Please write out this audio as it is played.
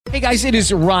Hey guys, it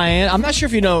is Ryan. I'm not sure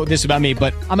if you know this about me,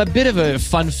 but I'm a bit of a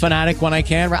fun fanatic when I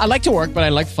can. I like to work, but I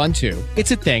like fun too.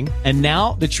 It's a thing. And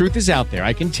now the truth is out there.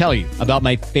 I can tell you about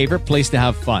my favorite place to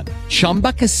have fun.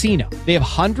 Chumba Casino. They have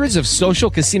hundreds of social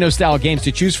casino style games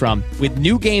to choose from with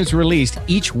new games released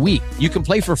each week. You can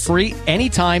play for free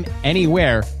anytime,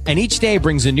 anywhere. And each day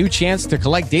brings a new chance to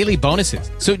collect daily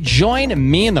bonuses. So join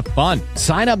me in the fun.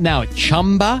 Sign up now at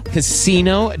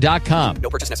ChumbaCasino.com. No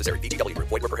purchase necessary. VGW.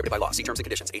 Void where prohibited by law. See terms and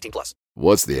conditions. 18 plus.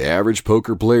 What's the average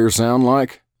poker player sound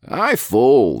like? I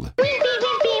fold.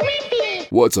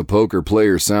 What's a poker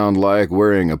player sound like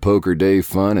wearing a Poker Day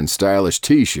fun and stylish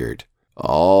t-shirt?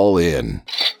 All in.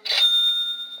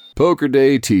 Poker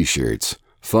Day t-shirts.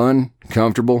 Fun,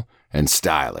 comfortable, and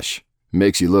stylish.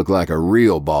 Makes you look like a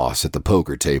real boss at the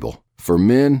poker table. For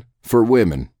men, for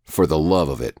women, for the love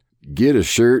of it. Get a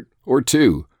shirt or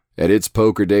two at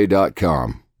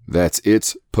itspokerday.com. That's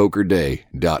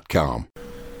itspokerday.com.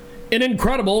 An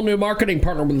incredible new marketing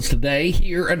partner with us today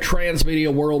here at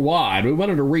Transmedia Worldwide. We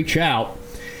wanted to reach out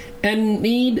and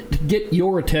need to get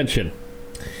your attention.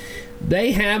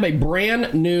 They have a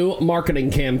brand new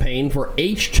marketing campaign for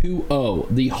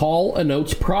H2O, the Hall &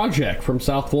 Oates project from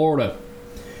South Florida.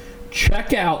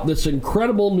 Check out this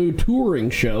incredible new touring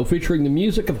show featuring the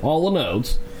music of Hall &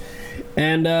 Oates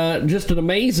and just an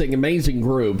amazing, amazing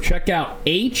group. Check out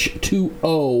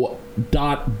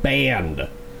H2O.band.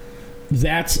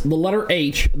 That's the letter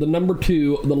H, the number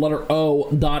 2, the letter O,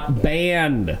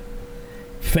 .band.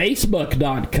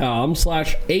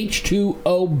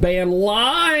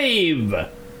 Facebook.com/H2O-band-live.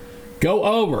 Go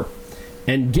over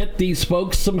and get these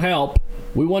folks some help.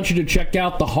 We want you to check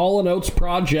out the Hall & Oates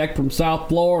project from South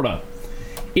Florida.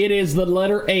 It is the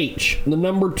letter H, the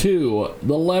number 2,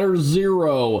 the letter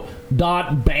 0,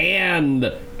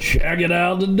 .band. Check it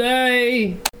out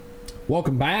today.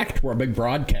 Welcome back to our big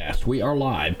broadcast. We are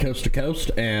live coast to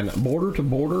coast and border to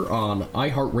border on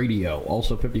iHeartRadio,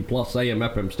 also 50 plus AM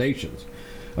FM stations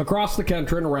across the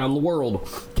country and around the world.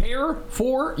 Care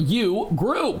for You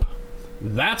Group.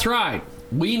 That's right.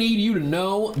 We need you to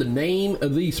know the name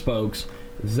of these folks.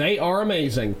 They are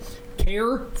amazing.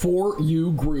 Care for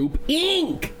You Group,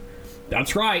 Inc.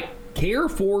 That's right. Care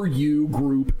for You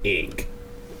Group, Inc.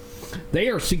 They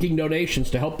are seeking donations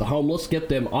to help the homeless, get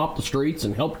them off the streets,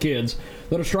 and help kids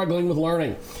that are struggling with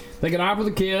learning. They can offer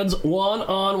the kids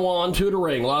one-on-one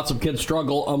tutoring. Lots of kids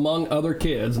struggle among other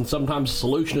kids, and sometimes the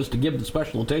solution is to give the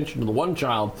special attention to the one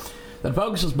child that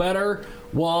focuses better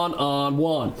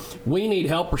one-on-one. We need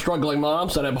help for struggling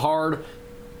moms that have hard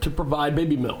to provide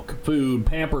baby milk, food,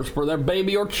 Pampers for their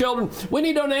baby or children. We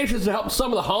need donations to help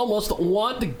some of the homeless that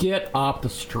want to get off the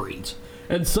streets.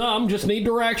 And some just need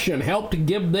direction, help to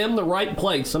give them the right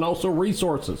place, and also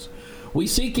resources. We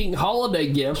seeking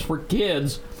holiday gifts for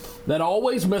kids that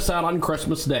always miss out on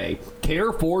Christmas Day.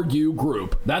 Care for You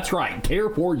Group. That's right, Care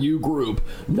for You Group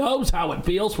knows how it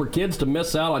feels for kids to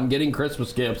miss out on getting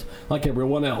Christmas gifts like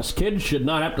everyone else. Kids should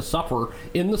not have to suffer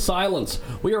in the silence.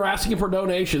 We are asking for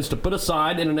donations to put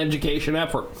aside in an education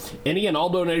effort. Any and all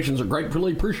donations are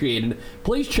gratefully appreciated.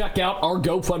 Please check out our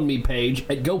GoFundMe page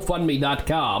at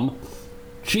GoFundMe.com.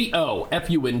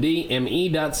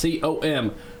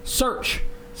 GoFundMe.com. Search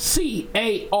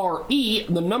CARE,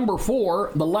 the number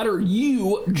 4, the letter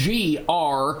UGROUP.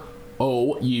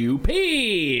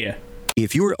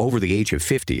 If you're over the age of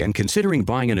 50 and considering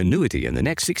buying an annuity in the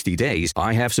next 60 days,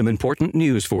 I have some important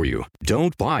news for you.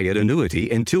 Don't buy an annuity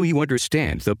until you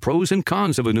understand the pros and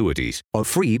cons of annuities. A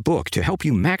free book to help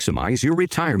you maximize your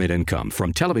retirement income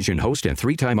from television host and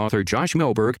 3-time author Josh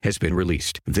Melberg has been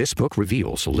released. This book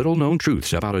reveals little-known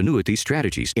truths about annuity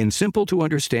strategies in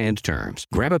simple-to-understand terms.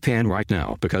 Grab a pen right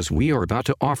now because we are about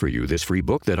to offer you this free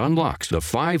book that unlocks the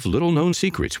 5 little-known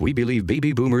secrets we believe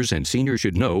baby boomers and seniors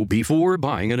should know before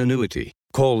buying an annuity.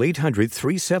 Call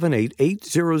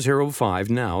 800-378-8005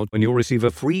 now and you'll receive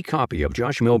a free copy of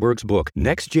Josh Melberg's book,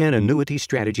 Next Gen Annuity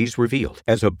Strategies Revealed.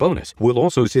 As a bonus, we'll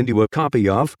also send you a copy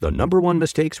of The #1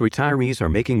 Mistakes Retirees Are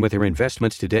Making with Their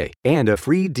Investments Today and a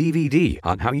free DVD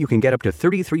on how you can get up to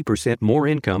 33% more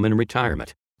income in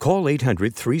retirement. Call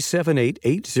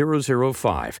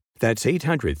 800-378-8005. That's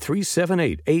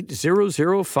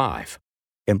 800-378-8005.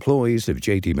 Employees of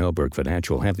J.D. Melberg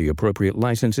Financial have the appropriate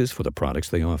licenses for the products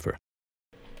they offer.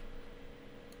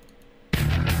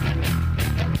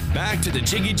 Back to the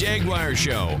Jiggy Jaguar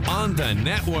Show on the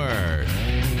network.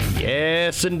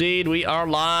 Yes, indeed. We are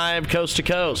live coast to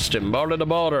coast and border to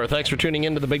border. Thanks for tuning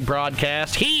into the big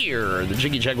broadcast here, the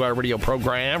Jiggy Jaguar radio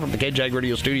program from the KJAG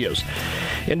Radio Studios.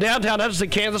 In downtown Hutchinson,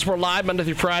 Kansas, we're live Monday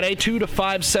through Friday, 2 to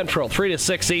 5 Central, 3 to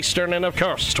 6 Eastern, and of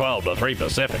course, 12 to 3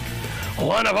 Pacific.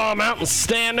 24 Mountain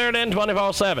Standard and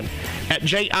 24/7 at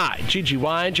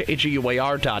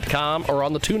JIGGYJGUAR.com or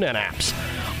on the TuneIn apps.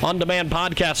 On-demand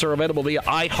podcasts are available via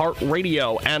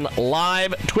iHeartRadio and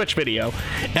live Twitch video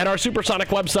at our Supersonic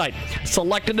website.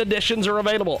 Selected editions are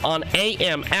available on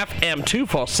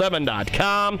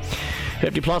AMFM247.com.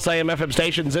 50-plus AM/FM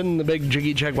stations in the big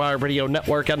Jiggy Jaguar radio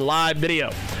network and live video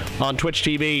on Twitch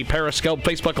TV, Periscope,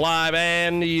 Facebook Live,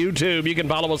 and YouTube. You can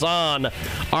follow us on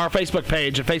our Facebook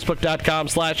page at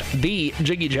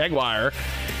facebook.com/TheJiggyJaguar.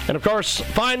 And, of course,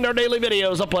 find our daily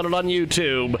videos uploaded on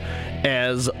YouTube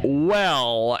as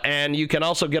well. And you can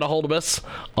also get a hold of us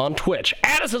on Twitch.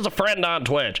 Add us as a friend on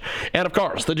Twitch. And, of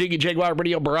course, the Jiggy Jaguar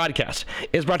radio broadcast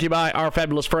is brought to you by our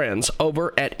fabulous friends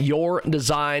over at Your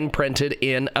Design Printed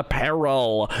in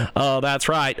Apparel. Oh, that's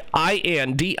right.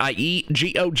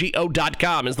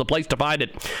 INDIEGOGO.com is the place to find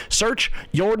it. Search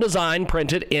Your Design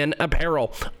Printed in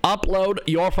Apparel. Upload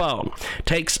your phone.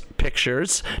 Takes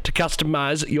pictures to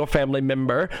customize your family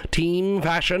member team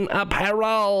fashion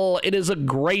apparel. It is the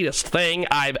greatest thing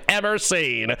I've ever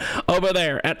seen over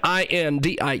there at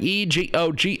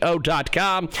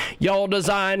INDIEGOGO.com. Your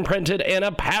Design Printed in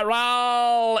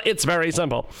Apparel. It's very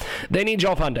simple. They need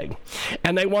your funding,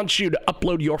 and they want you to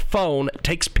upload your phone,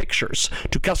 takes pictures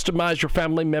to customize your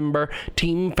family member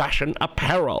team fashion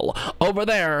apparel over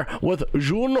there with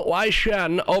Jun Wai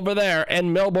Shen over there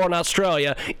in Melbourne,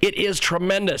 Australia. It is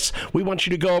tremendous. We want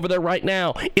you to go over there right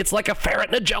now. It's like a ferret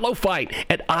in a jello fight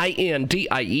at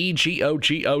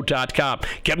INDIEGOGO.com.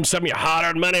 Give them some of your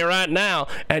hard-earned money right now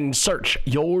and search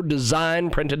Your Design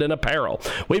Printed in Apparel.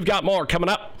 We've got more coming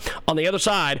up on the other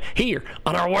side here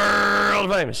on our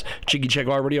world-famous Jiggy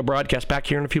Jaguar radio broadcast. Back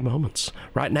here in a few moments.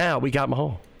 Right now, we got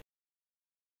Mahal.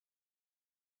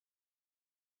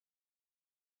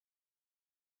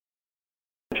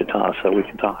 So we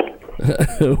can talk.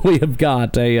 We have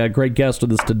got a great guest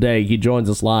with us today. He joins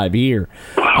us live here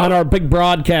on our big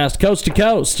broadcast, coast to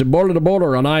coast, border to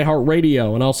border on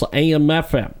iHeartRadio and also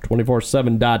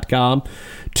AMFM247.com.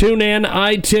 Tune in,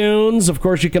 iTunes. Of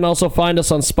course, you can also find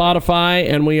us on Spotify,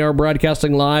 and we are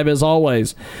broadcasting live, as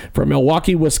always, from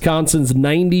Milwaukee, Wisconsin's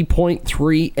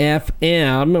 90.3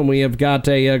 FM. And we have got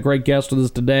a great guest with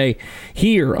us today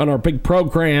here on our big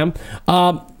program.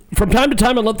 From time to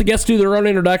time, I let the guests do their own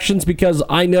introductions because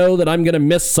I know that I'm going to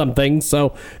miss something.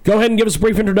 So go ahead and give us a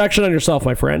brief introduction on yourself,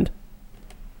 my friend.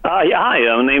 Hi,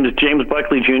 my name is James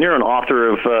Buckley Jr., an author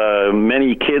of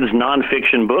many kids'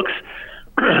 nonfiction books,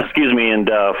 excuse me, and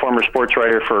former sports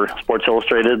writer for Sports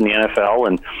Illustrated and the NFL,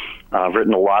 and I've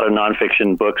written a lot of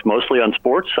nonfiction books, mostly on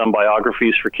sports, some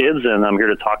biographies for kids, and I'm here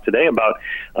to talk today about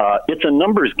It's a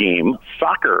Numbers Game,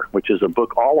 Soccer, which is a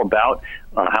book all about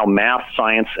how math,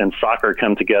 science, and soccer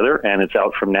come together, and it's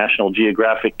out from National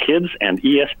Geographic Kids and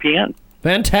ESPN.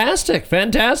 Fantastic,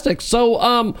 fantastic.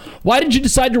 So why did you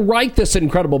decide to write this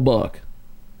incredible book?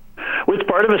 Well, it's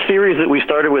part of a series that we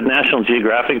started with National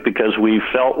Geographic because we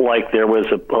felt like there was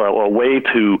a way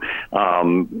to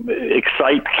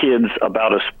excite kids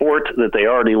about a sport that they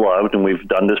already loved, and we've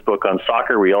done this book on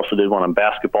soccer. We also did one on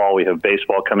basketball. We have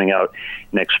baseball coming out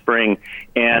next spring,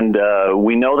 and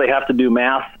we know they have to do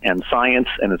math and science,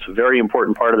 and it's a very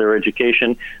important part of their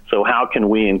education. So how can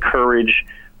we encourage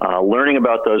learning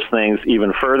about those things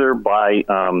even further by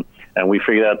and we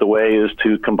figured out the way is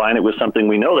to combine it with something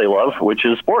we know they love, which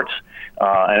is sports.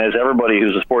 And as everybody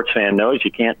who's a sports fan knows,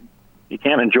 you can't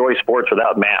enjoy sports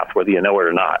without math, whether you know it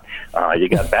or not. You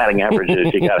got batting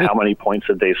averages, you got how many points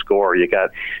did they score, you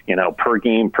got per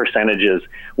game percentages.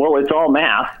 Well, it's all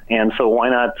math, and so why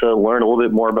not learn a little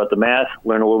bit more about the math,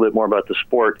 learn a little bit more about the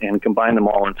sport, and combine them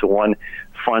all into one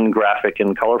fun, graphic,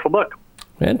 and colorful book.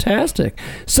 Fantastic.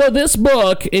 So this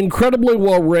book, incredibly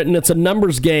well written. It's a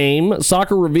numbers game.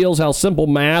 Soccer reveals how simple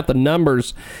math and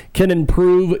numbers can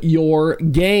improve your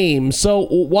game. So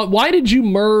why did you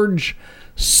merge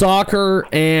soccer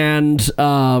and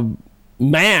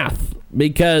math?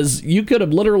 Because you could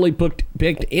have literally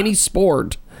picked any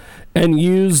sport and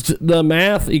used the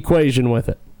math equation with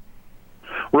it.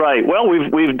 Right. Well,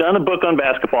 we've done a book on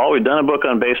basketball, we've done a book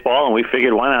on baseball, and we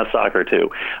figured why not soccer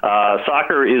too?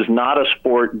 Soccer is not a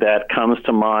sport that comes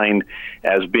to mind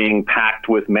as being packed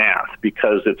with math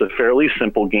because it's a fairly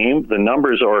simple game. The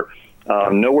numbers are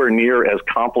nowhere near as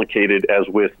complicated as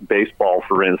with baseball,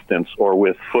 for instance, or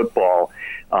with football.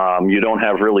 You don't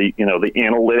have really, the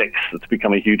analytics that's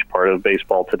become a huge part of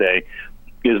baseball today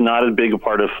is not as big a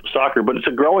part of soccer, but it's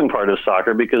a growing part of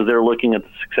soccer because they're looking at the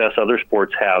success other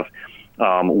sports have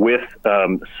with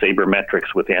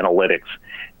sabermetrics, with analytics.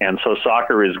 And so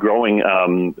soccer is growing,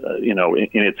 in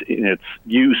its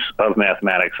use of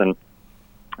mathematics. And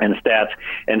and stats.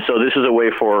 And so this is a way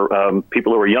for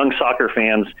people who are young soccer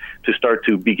fans to start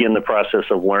to begin the process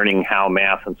of learning how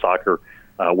math and soccer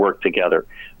work together.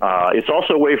 It's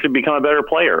also a way to become a better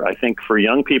player. I think for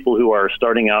young people who are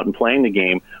starting out and playing the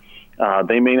game,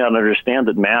 they may not understand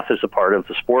that math is a part of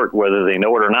the sport, whether they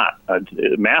know it or not.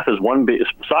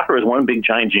 Soccer is one big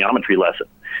giant geometry lesson.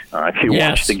 If you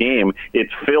watch the game,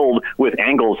 it's filled with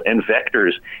angles and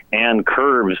vectors and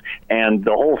curves, and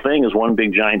the whole thing is one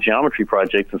big giant geometry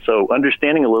project. And so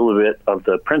understanding a little bit of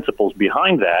the principles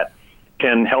behind that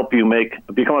can help you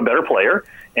become a better player.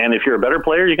 And if you're a better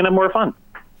player, you can have more fun.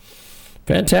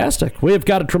 Fantastic. We have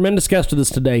got a tremendous guest with us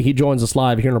today. He joins us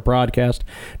live here in our broadcast.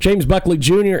 James Buckley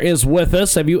Jr. is with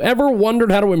us. Have you ever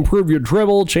wondered how to improve your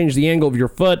dribble, change the angle of your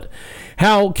foot?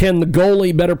 How can the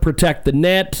goalie better protect the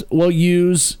net? We'll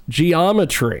use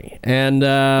geometry. And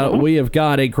we have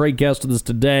got a great guest with us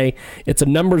today. It's a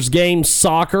numbers game.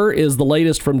 Soccer is the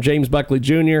latest from James Buckley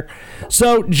Jr.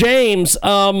 So, James,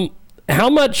 how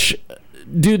much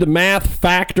do the math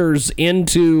factors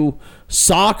into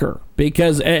soccer?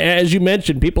 Because as you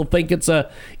mentioned, people think it's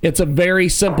a very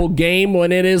simple game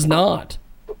when it is not.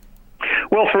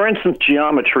 Well, for instance,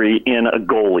 geometry in a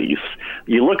goalie's.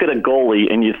 You look at a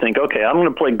goalie and you think, okay, I'm going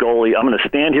to play goalie. I'm going to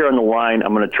stand here on the line.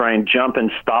 I'm going to try and jump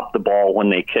and stop the ball when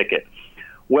they kick it.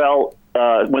 Well,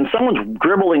 when someone's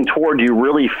dribbling toward you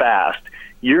really fast,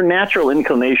 your natural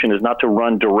inclination is not to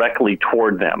run directly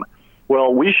toward them.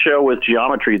 Well, we show with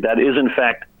geometry that is, in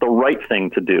fact, the right thing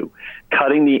to do,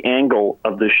 cutting the angle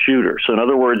of the shooter. So in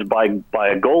other words, by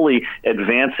a goalie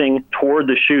advancing toward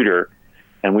the shooter,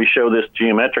 and we show this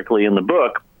geometrically in the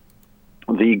book,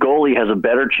 the goalie has a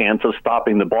better chance of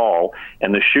stopping the ball,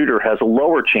 and the shooter has a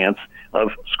lower chance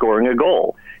of scoring a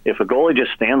goal. If a goalie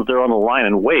just stands there on the line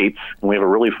and waits, and we have a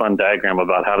really fun diagram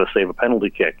about how to save a penalty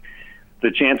kick,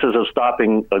 the chances of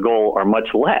stopping a goal are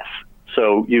much less.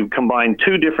 So you combine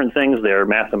two different things there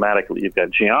mathematically. You've got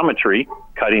geometry,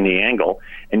 cutting the angle,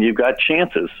 and you've got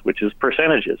chances, which is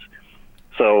percentages.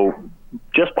 So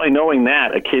just by knowing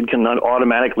that, a kid can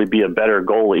automatically be a better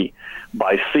goalie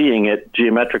by seeing it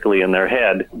geometrically in their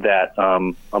head that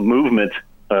a movement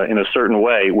in a certain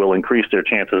way will increase their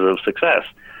chances of success.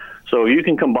 So you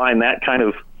can combine that kind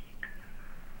of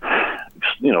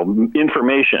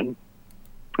information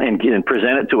and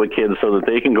present it to a kid so that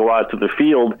they can go out to the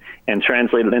field and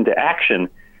translate it into action.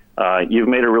 You've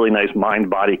made a really nice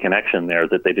mind-body connection there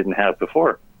that they didn't have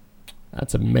before.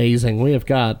 That's amazing. We have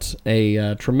got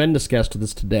a tremendous guest with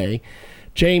us today.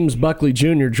 James Buckley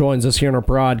Jr. joins us here in our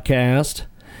broadcast.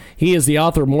 He is the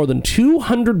author of more than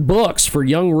 200 books for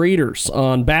young readers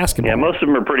on basketball. Yeah, most of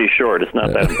them are pretty short. It's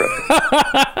not that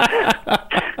impressive.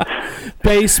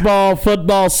 Baseball,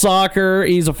 football, soccer.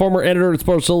 He's a former editor at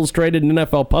Sports Illustrated and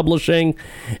NFL Publishing.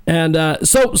 And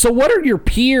so what are your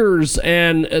peers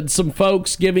and some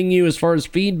folks giving you as far as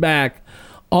feedback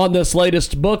on this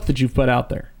latest book that you've put out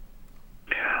there?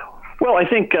 Well, I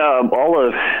think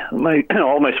all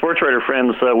my sports writer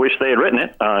friends wish they had written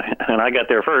it, and I got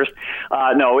there first.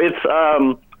 No,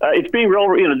 it's being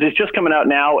it's just coming out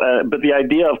now. But the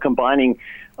idea of combining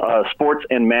sports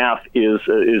and math is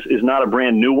not a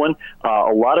brand new one.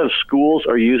 A lot of schools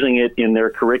are using it in their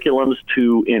curriculums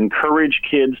to encourage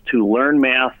kids to learn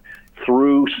math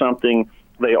through something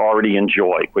they already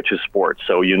enjoy, which is sports.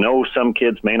 So some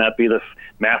kids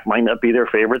math might not be their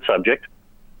favorite subject.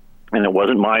 And it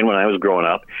wasn't mine when I was growing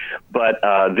up. But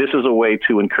this is a way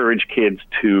to encourage kids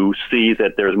to see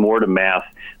that there's more to math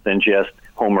than just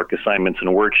homework assignments and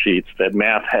worksheets, that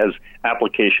math has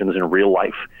applications in real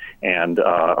life. And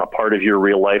a part of your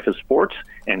real life is sports,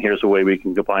 and here's a way we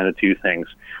can combine the two things.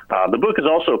 The book is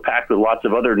also packed with lots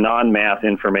of other non-math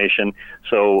information.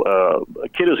 So a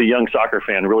kid who's a young soccer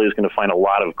fan really is going to find a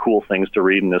lot of cool things to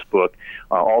read in this book.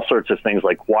 All sorts of things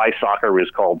like why soccer is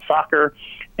called soccer,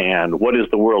 and what is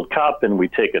the World Cup, and we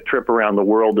take a trip around the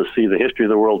world to see the history of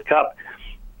the World Cup.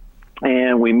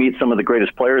 And we meet some of the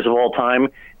greatest players of all time,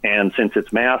 and since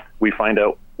it's math, we find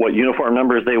out what uniform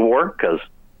numbers they wore, because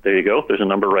there you go, there's a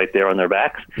number right there on their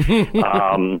backs.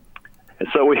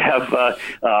 So we have a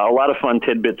lot of fun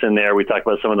tidbits in there. We talk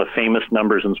about some of the famous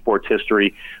numbers in sports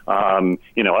history.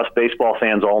 Us baseball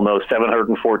fans all know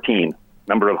 714,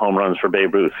 number of home runs for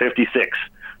Babe Ruth, 56.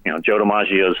 Joe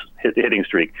DiMaggio's hitting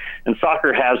streak. And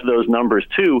soccer has those numbers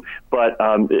too, but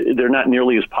they're not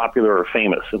nearly as popular or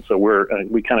famous. And so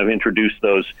we kind of introduce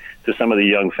those to some of the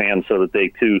young fans so that they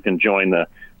too can join the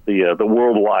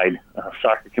worldwide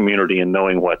soccer community in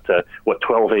knowing what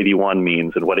 1281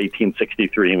 means and what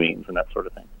 1863 means and that sort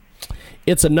of thing.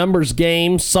 It's a Numbers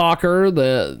Game, Soccer,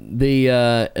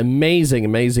 the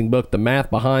amazing book, The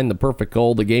Math Behind the Perfect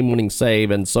Goal, the game-winning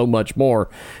save, and so much more.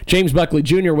 James Buckley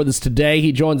Jr. with us today.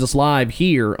 He joins us live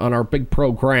here on our big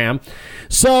program.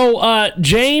 So,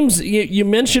 James, you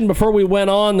mentioned before we went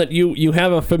on that you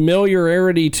have a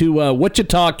familiarity to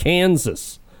Wichita,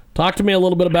 Kansas. Talk to me a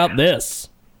little bit about this.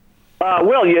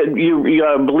 Well, you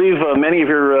believe many of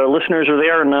your listeners are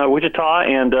there in Wichita,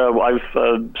 and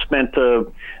I've spent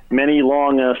many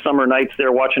long summer nights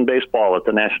there watching baseball at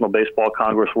the National Baseball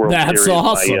Congress World Series. That's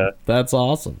awesome. That's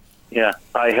awesome. Yeah,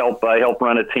 I help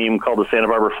run a team called the Santa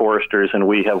Barbara Foresters, and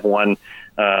we have won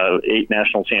 8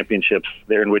 national championships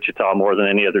there in Wichita, more than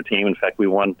any other team. In fact, we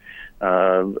won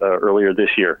earlier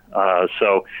this year.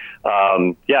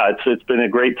 It's been a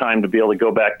great time to be able to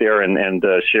go back there and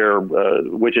share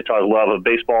Wichita's love of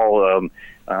baseball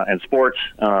and sports.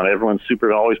 Everyone's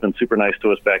always been super nice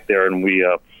to us back there, and we've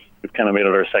kind of made it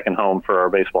our second home for our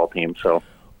baseball team. So.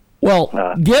 Well,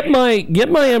 get my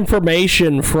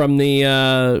information from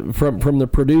the from the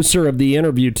producer of the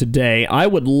interview today. I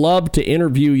would love to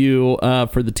interview you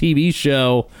for the TV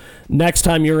show next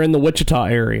time you're in the Wichita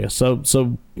area. So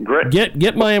great.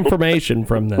 Get my information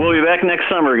from them. We'll be back next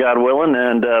summer, God willing,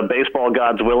 and baseball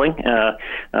God's willing.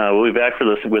 We'll be back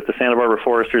with the Santa Barbara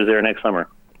Foresters there next summer.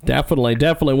 Definitely.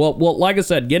 Well, like I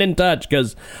said, get in touch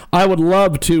because I would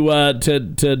love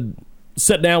to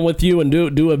sit down with you and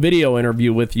do a video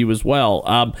interview with you as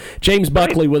well. James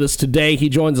Buckley with us today. He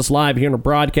joins us live here in a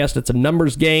broadcast. It's a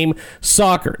Numbers Game,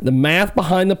 Soccer, the math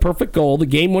behind the perfect goal, the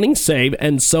game-winning save,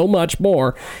 and so much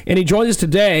more. And he joins us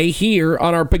today here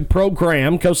on our big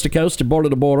program, coast to coast and border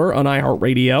to border on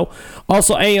iHeartRadio.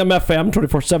 Also AM/FM,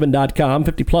 247.com,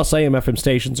 50-plus AM/FM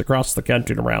stations across the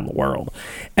country and around the world.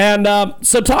 And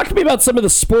so talk to me about some of the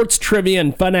sports trivia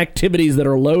and fun activities that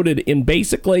are loaded in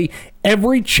basically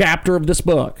every chapter of this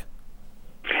book.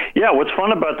 Yeah, what's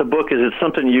fun about the book is it's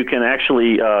something you can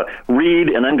actually read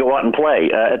and then go out and play.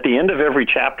 At the end of every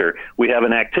chapter, we have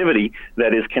an activity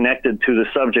that is connected to the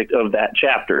subject of that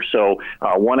chapter. So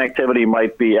one activity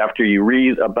might be after you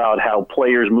read about how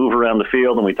players move around the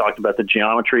field, and we talked about the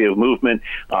geometry of movement.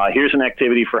 Here's an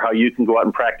activity for how you can go out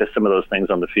and practice some of those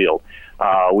things on the field.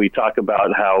 We talk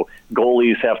about how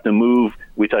goalies have to move.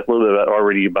 We talked a little bit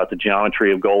already about the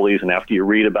geometry of goalies, and after you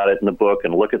read about it in the book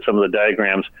and look at some of the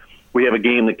diagrams, we have a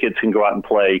game that kids can go out and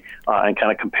play and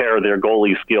kind of compare their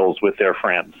goalie skills with their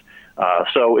friends.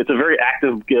 So it's a very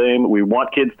active game. We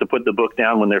want kids to put the book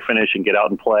down when they're finished and get out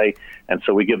and play, and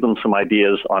so we give them some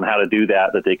ideas on how to do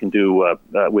that they can do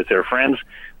with their friends.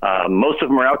 Most of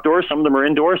them are outdoors. Some of them are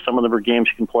indoors. Some of them are games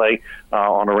you can play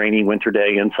on a rainy winter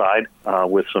day inside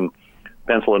with some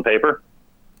pencil and paper.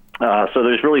 So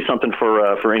there's really something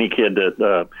for any kid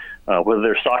that, whether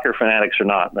they're soccer fanatics or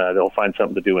not, they'll find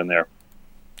something to do in there.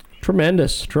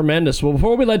 Tremendous. Well,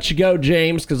 before we let you go,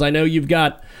 James, because I know you've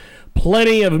got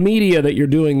plenty of media that you're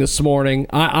doing this morning,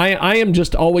 I am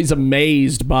just always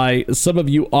amazed by some of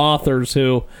you authors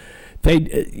who they,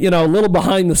 a little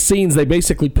behind the scenes, they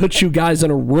basically put you guys in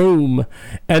a room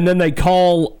and then they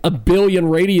call a billion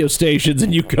radio stations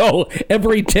and you go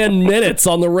every 10 minutes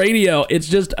on the radio. It's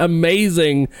just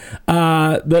amazing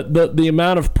the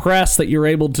amount of press that you're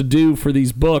able to do for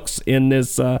these books in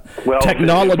this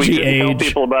technology if we age. Tell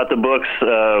people about the books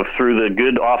through the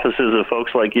good offices of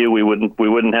folks like you, we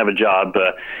wouldn't have a job.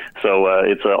 So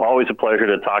it's always a pleasure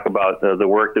to talk about the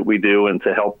work that we do and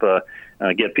to help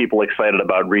get people excited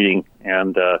about reading,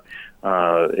 and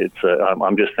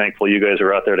I'm just thankful you guys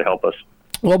are out there to help us.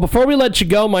 Well, before we let you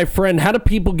go, my friend, how do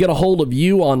people get a hold of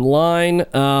you online,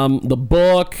 the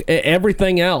book,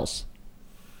 everything else?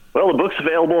 Well, the book's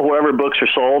available wherever books are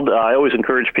sold. I always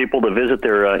encourage people to visit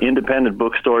their independent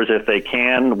bookstores if they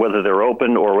can, whether they're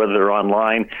open or whether they're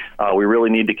online. We really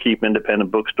need to keep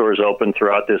independent bookstores open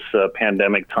throughout this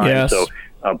pandemic time. Yes. So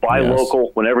buy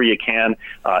local whenever you can.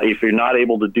 If you're not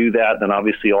able to do that, then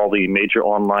obviously all the major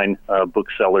online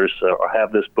booksellers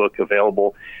have this book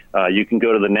available. You can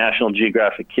go to the National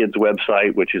Geographic Kids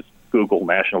website, which is Google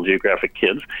National Geographic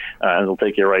Kids, and it'll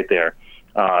take you right there.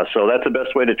 So that's the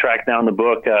best way to track down the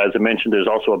book. As I mentioned, there's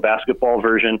also a basketball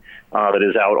version that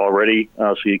is out already,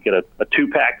 so you get a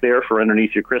 2-pack there for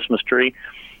underneath your Christmas tree.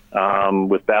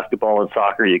 With basketball and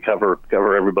soccer, you cover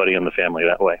everybody in the family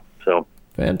that way. So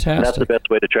fantastic. That's the best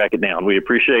way to track it down. We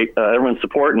appreciate everyone's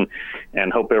support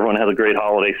and hope everyone has a great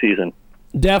holiday season.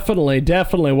 Definitely.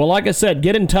 Well, like I said,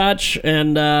 get in touch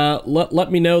and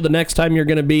let me know the next time you're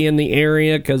going to be in the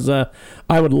area, because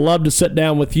I would love to sit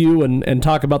down with you and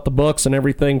talk about the books and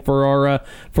everything for our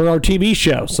TV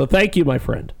show. So thank you, my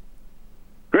friend.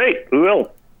 Great. We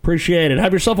will. Appreciate it.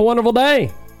 Have yourself a wonderful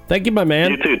day. Thank you, my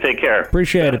man. You too. Take care.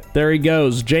 Appreciate it. There he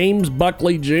goes, James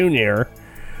Buckley Jr.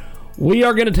 We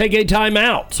are going to take a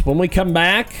timeout. When we come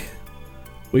back,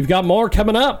 we've got more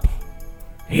coming up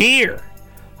here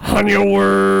on your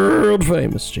world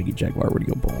famous Jiggy Jaguar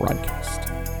Radio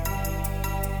broadcast.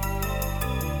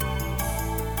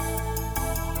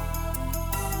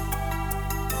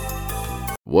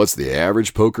 What's the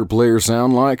average poker player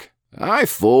sound like? I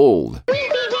fold.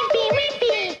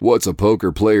 What's a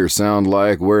poker player sound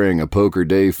like wearing a Poker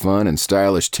Day fun and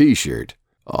stylish t-shirt?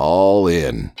 All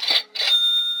in.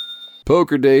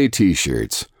 Poker Day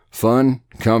t-shirts. Fun,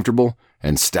 comfortable,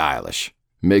 and stylish.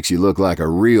 Makes you look like a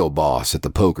real boss at the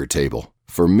poker table.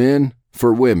 For men,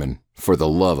 for women, for the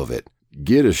love of it.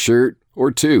 Get a shirt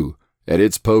or two at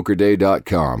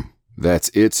itspokerday.com. That's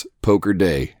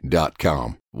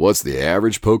itspokerday.com. What's the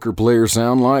average poker player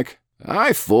sound like?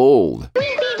 I fold.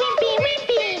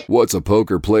 What's a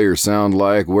poker player sound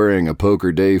like wearing a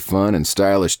Poker Day fun and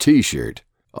stylish t-shirt?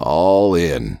 All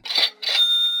in.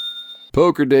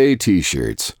 Poker Day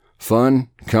t-shirts. Fun,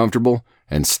 comfortable,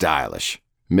 and stylish.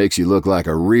 Makes you look like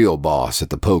a real boss at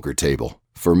the poker table.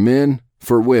 For men,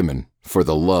 for women, for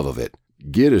the love of it.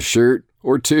 Get a shirt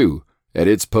or two at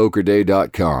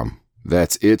itspokerday.com.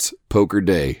 That's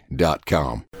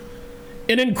itspokerday.com.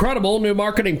 An incredible new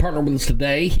marketing partner with us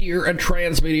today here at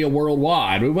Transmedia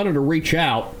Worldwide. We wanted to reach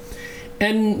out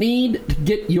and need to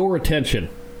get your attention.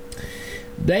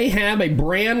 They have a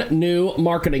brand new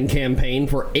marketing campaign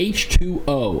for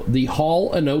H2O, the Hall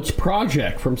 & Oates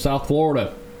Project from South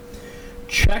Florida.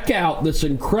 Check out this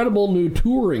incredible new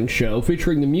touring show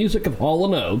featuring the music of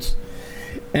Hall & Oates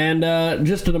and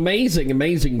just an amazing,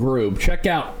 amazing group. Check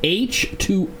out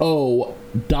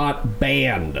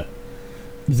H2O.band.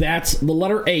 That's the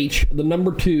letter H, the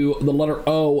number 2, the letter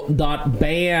O,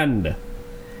 .band.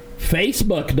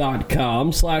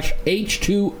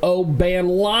 Facebook.com/H2O Band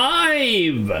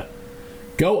Live.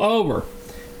 Go over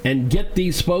and get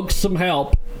these folks some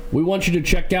help. We want you to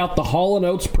check out the Hall &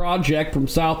 Oates Project from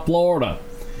South Florida.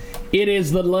 It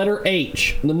is the letter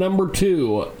H, the number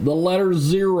 2, the letter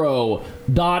 0,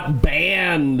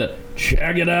 .band.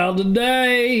 Check it out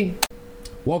today.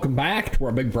 Welcome back to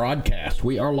our big broadcast.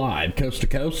 We are live coast to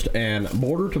coast and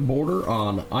border to border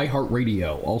on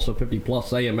iHeartRadio, also 50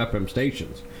 plus AM FM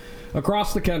stations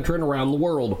across the country and around the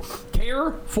world.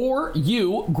 Care for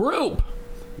You Group.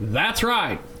 That's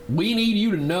right. We need you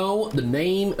to know the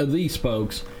name of these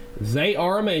folks. They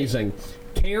are amazing.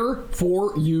 Care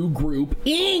for You Group,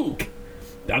 Inc.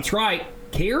 That's right.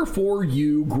 Care for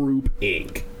You Group,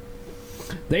 Inc.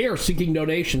 They are seeking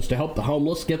donations to help the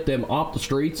homeless, get them off the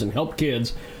streets, and help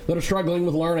kids that are struggling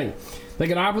with learning. They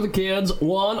can offer the kids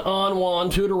one-on-one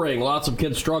tutoring. Lots of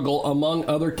kids struggle among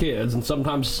other kids, and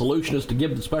sometimes the solution is to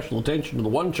give the special attention to the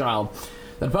one child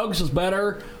that focuses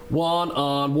better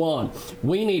one-on-one.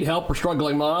 We need help for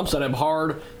struggling moms that have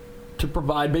hard to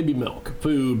provide baby milk,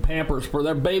 food, Pampers for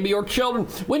their baby or children.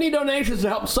 We need donations to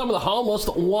help some of the homeless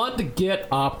that want to get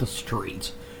off the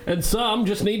streets. And some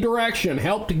just need direction,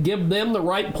 help to give them the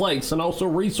right place, and also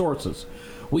resources.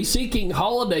 We seeking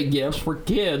holiday gifts for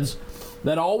kids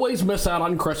that always miss out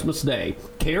on Christmas Day.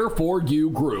 Care for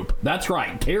You Group. That's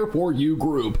right, Care for You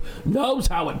Group knows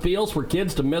how it feels for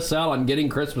kids to miss out on getting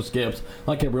Christmas gifts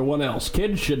like everyone else.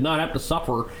 Kids should not have to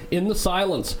suffer in the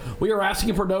silence. We are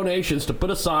asking for donations to put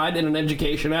aside in an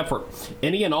education effort.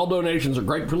 Any and all donations are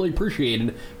gratefully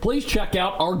appreciated. Please check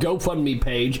out our GoFundMe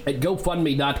page at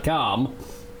GoFundMe.com.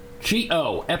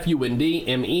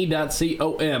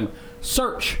 GoFundMe.com.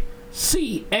 Search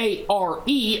CARE,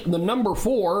 the number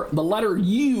 4, the letter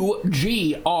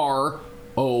UGROUP.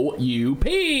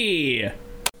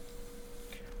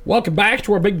 Welcome back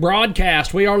to our big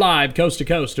broadcast. We are live coast to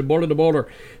coast and border to border.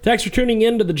 Thanks for tuning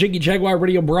in to the Jiggy Jaguar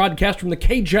Radio broadcast from the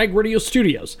KJAG Radio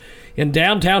Studios in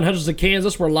downtown Hutchinson,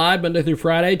 Kansas. We're live Monday through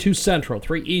Friday, 2 Central,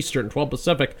 3 Eastern, 12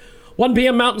 Pacific, 1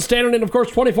 p.m. Mountain Standard, and of course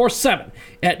 24/7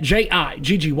 at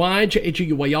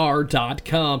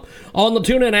JIGGYJAGUAR.com. On the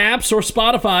TuneIn apps or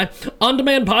Spotify,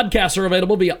 on-demand podcasts are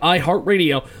available via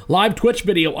iHeartRadio, live Twitch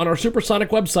video on our supersonic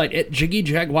website at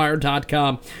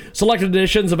JiggyJaguar.com. Selected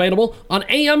editions available on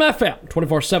AM/FM,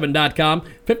 247.com,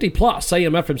 50 plus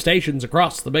AM/FM stations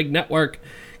across the big network.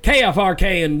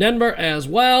 KFRK in Denver as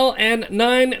well, and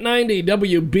 990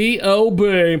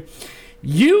 WBOB.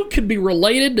 You could be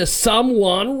related to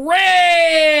someone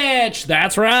rich.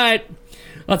 That's right.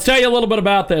 Let's tell you a little bit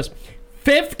about this.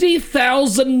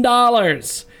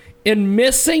 $50,000 in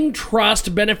missing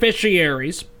trust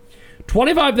beneficiaries.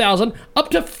 $25,000 up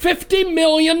to $50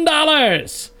 million.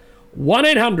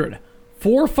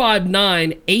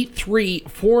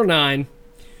 1-800-459-8349.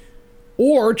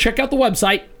 Or check out the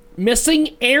website,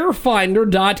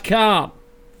 missingairfinder.com.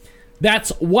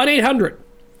 That's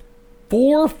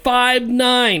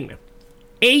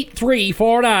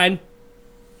 1-800-459-8349.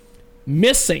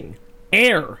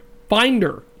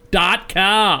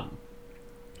 missingairfinder.com.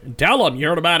 And tell them you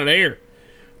heard about it here.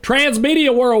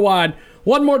 Transmedia Worldwide.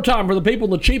 One more time for the people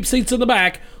in the cheap seats in the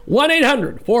back.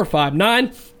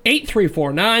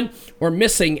 1-800-459-8349 or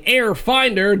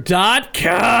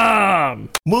missingairfinder.com.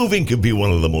 Moving can be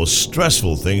one of the most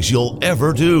stressful things you'll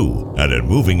ever do. And at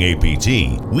Moving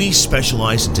APT, we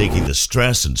specialize in taking the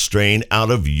stress and strain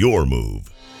out of your move.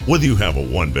 Whether you have a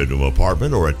 1-bedroom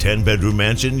apartment or a 10-bedroom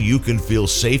mansion, you can feel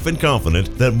safe and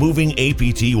confident that Moving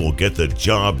APT will get the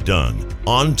job done.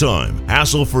 On time,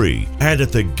 hassle-free, and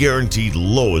at the guaranteed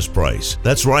lowest price.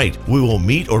 That's right, we will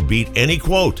meet or beat any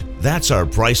quote. That's our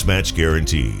price match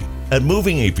guarantee. At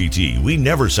Moving APT, we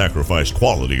never sacrifice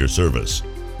quality or service.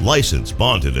 Licensed,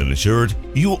 bonded, and insured,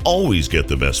 you always get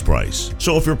the best price.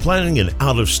 So if you're planning an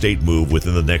out-of-state move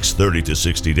within the next 30 to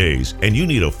 60 days and you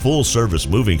need a full-service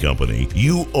moving company,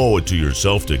 you owe it to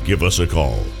yourself to give us a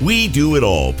call. We do it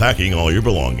all, packing all your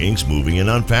belongings, moving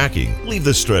and unpacking. Leave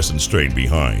the stress and strain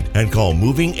behind and call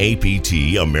Moving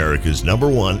APT, America's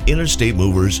 #1 interstate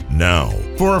movers, now.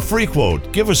 For a free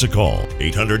quote, give us a call.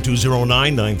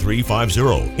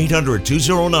 800-209-9350.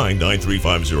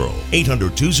 800-209-9350.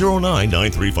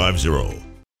 800-209-9350.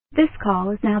 This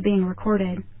call is now being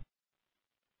recorded.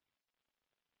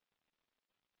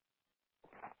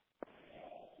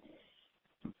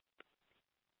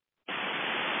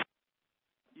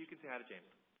 You can say hi to James.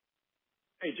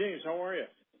 Hey, James, how are you?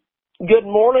 Good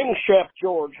morning, Chef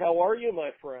George. How are you,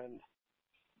 my friend?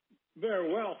 Very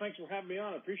well. Thanks for having me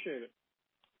on. I appreciate it.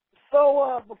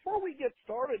 So, before we get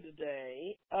started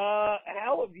today,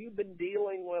 how have you been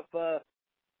dealing with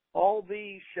all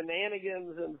the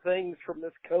shenanigans and things from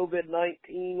this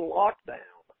COVID-19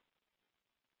 lockdown?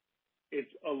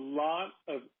 It's a lot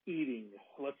of eating.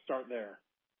 Let's start there.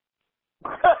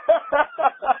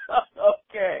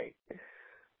 Okay.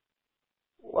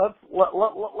 Let's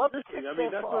kick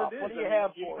this off. What do you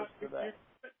have for us today?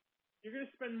 You're going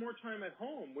to spend more time at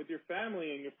home with your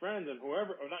family and your friends and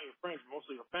whoever, or not your friends,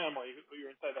 mostly your family, you're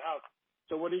inside the house.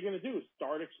 So what are you going to do?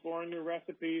 Start exploring your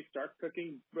recipes, start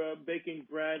cooking, baking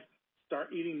bread,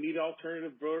 start eating meat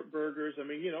alternative burgers. I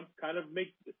mean, kind of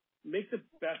make the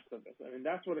best of it. I mean,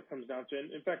 that's what it comes down to.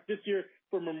 And in fact, this year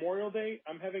for Memorial Day,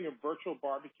 I'm having a virtual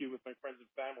barbecue with my friends and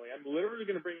family. I'm literally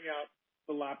going to bring out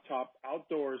the laptop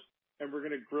outdoors, and we're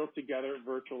going to grill together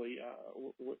virtually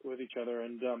with each other.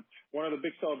 And one of the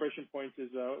big celebration points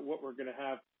is what we're going to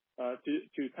have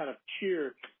to kind of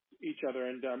cheer each other.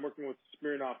 And I'm working with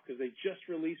Smirnoff because they just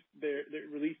released their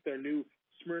new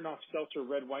Smirnoff Seltzer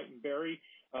Red, White, and Berry.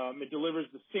 It delivers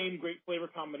the same great flavor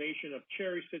combination of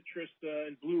cherry, citrus,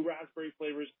 and blue raspberry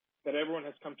flavors that everyone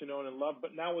has come to know and love,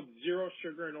 but now with 0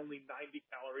 sugar and only 90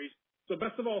 calories. So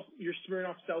best of all, your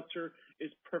Smirnoff Seltzer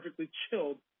is perfectly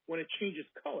chilled when it changes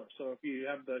color. So if you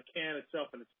have the can itself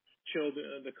and it's chilled,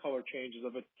 the color changes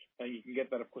of it, and you can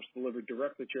get that, of course, delivered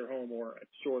directly to your home or at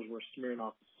stores where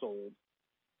Smirnoff is sold.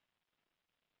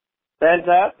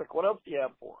 Fantastic. What else do you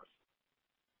have for us?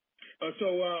 So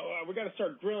we got to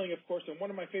start grilling, of course, and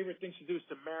one of my favorite things to do is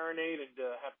to marinate and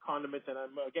have condiments. And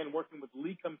I'm, again, working with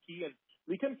Lee Kum Kee. And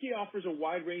Lee Kum Kee offers a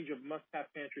wide range of must-have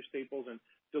pantry staples and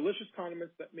delicious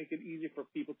condiments that make it easy for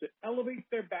people to elevate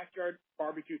their backyard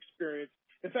barbecue experience.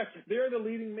 In fact, they're the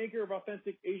leading maker of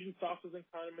authentic Asian sauces and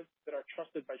condiments that are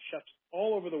trusted by chefs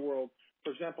all over the world.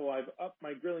 For example, I've upped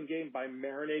my grilling game by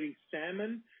marinating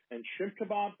salmon and shrimp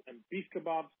kebabs and beef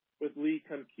kebabs with Lee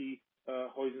Kum Kee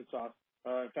hoisin sauce.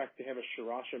 In fact, they have a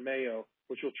sriracha mayo,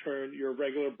 which will turn your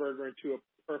regular burger into a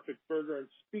perfect burger. And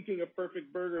speaking of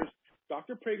perfect burgers,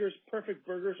 Dr. Prager's perfect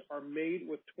burgers are made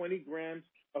with 20 grams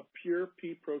of pure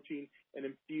pea protein and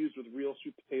infused with real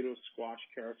sweet potatoes, squash,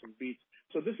 carrots, and beets.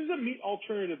 So this is a meat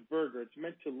alternative burger. It's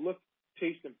meant to look,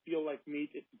 taste, and feel like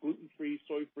meat. It's gluten-free,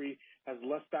 soy-free, has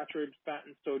less saturated fat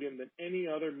and sodium than any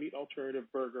other meat alternative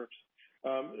burger.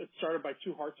 It's started by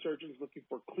 2 heart surgeons looking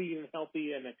for clean and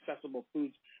healthy and accessible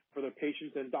foods for their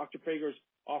patients. And Dr. Prager's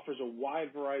offers a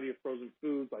wide variety of frozen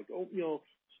foods like oatmeal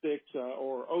sticks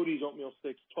or Odie's oatmeal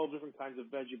sticks, 12 different kinds of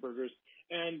veggie burgers,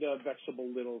 and vegetable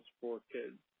littles for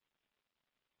kids.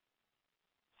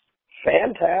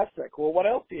 Fantastic. Well, what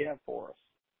else do you have for us?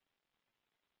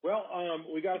 Well,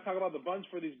 we got to talk about the buns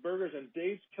for these burgers. And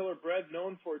Dave's Killer Bread,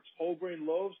 known for its whole grain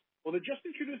loaves, well, they just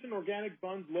introduced an organic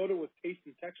buns loaded with taste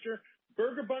and texture.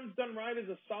 Burger Buns Done Right is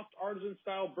a soft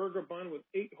artisan-style burger bun with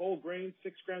 8 whole grains,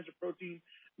 6 grams of protein,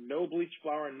 no bleached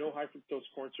flour, and no high-fructose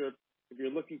corn syrup. If you're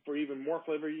looking for even more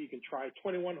flavor, you can try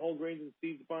 21 whole grains and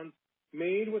seeds buns.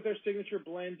 Made with their signature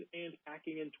blend and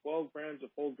packing in 12 grams of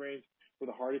whole grains with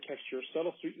a hearty texture,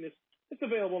 subtle sweetness. It's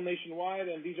available nationwide,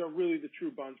 and these are really the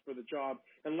true buns for the job.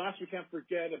 And last, we can't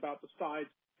forget about the sides.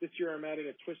 This year, I'm adding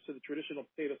a twist to the traditional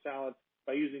potato salad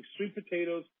by using sweet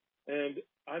potatoes, and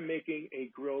I'm making a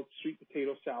grilled sweet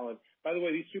potato salad. By the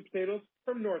way, these sweet potatoes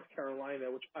from North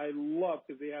Carolina, which I love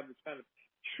because they have this kind of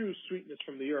true sweetness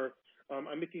from the earth.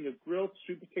 I'm making a grilled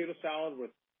sweet potato salad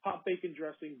with hot bacon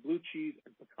dressing, blue cheese,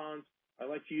 and pecans. I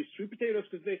like to use sweet potatoes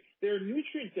because they're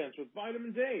nutrient-dense with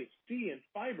vitamins A, C, and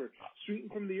fiber,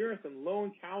 sweetened from the earth and low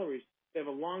in calories. They have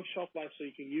a long shelf life, so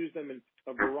you can use them in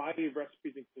a variety of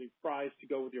recipes, including fries to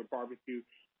go with your barbecue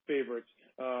favorites.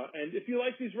 And if you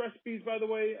like these recipes, by the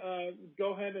way,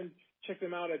 go ahead and check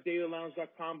them out at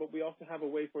dailylounge.com. But we also have a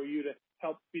way for you to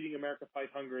help Feeding America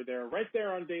Fight Hunger there, right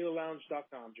there on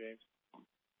dailylounge.com, James.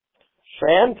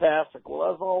 Fantastic.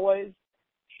 Well, as always,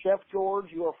 Chef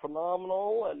George, you are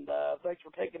phenomenal, and thanks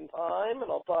for taking time, and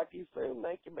I'll talk to you soon.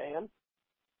 Thank you, man.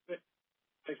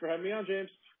 Thanks for having me on, James.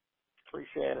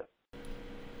 Appreciate it.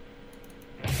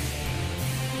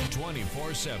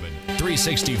 24/7,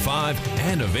 365,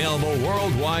 and available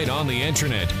worldwide on the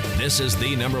internet. This is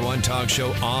the #1 talk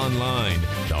show online,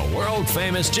 the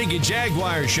world-famous Jiggy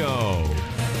Jaguar Show.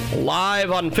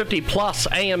 Live on 50-plus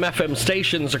AM/FM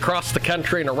stations across the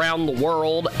country and around the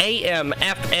world.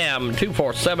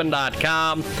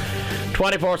 AMFM247.com,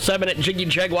 24/7 at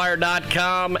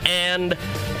JiggyJaguar.com, and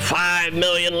 5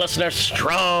 million listeners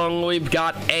strong. We've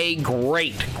got a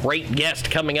great guest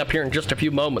coming up here in just a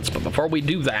few moments. But before we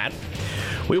do that,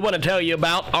 we want to tell you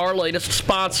about our latest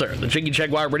sponsor. The Jiggy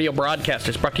Jaguar radio broadcast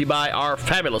is brought to you by our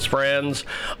fabulous friends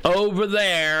over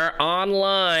there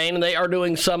online. They are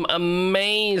doing some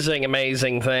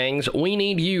amazing things. We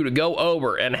need you to go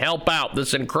over and help out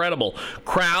this incredible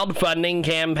crowdfunding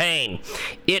campaign.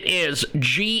 It is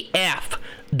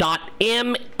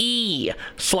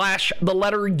GF.me/U/Y6, the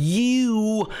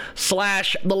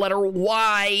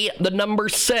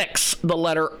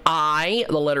letter I,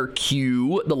 the letter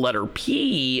Q, the letter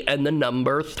P, and the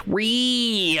number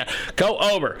 3. Go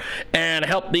over and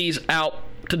help these out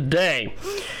today.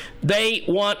 They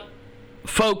want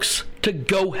folks to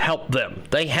go help them.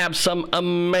 They have some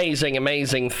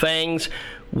amazing things.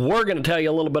 We're going to tell you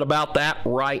a little bit about that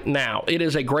right now. It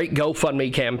is a great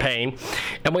GoFundMe campaign,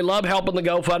 and we love helping the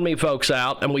GoFundMe folks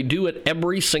out, and we do it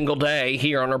every single day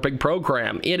here on our big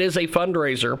program. It is a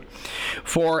fundraiser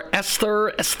for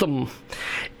Esther Estem,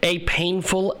 A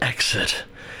Painful Exit.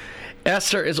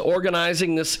 Esther is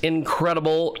organizing this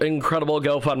incredible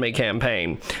GoFundMe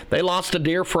campaign. They lost a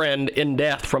dear friend in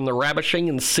death from the ravishing,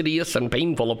 insidious, and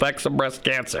painful effects of breast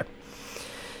cancer.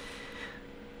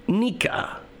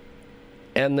 Nika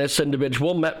and this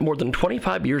individual met more than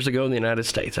 25 years ago in the United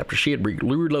States after she had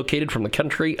relocated from the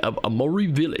country of Amori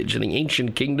Village in the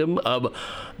ancient kingdom of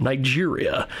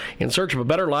Nigeria in search of a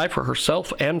better life for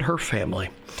herself and her family.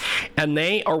 And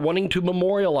they are wanting to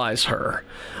memorialize her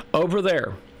over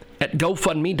there at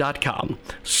GoFundMe.com.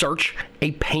 Search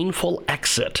A Painful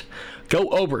Exit. Go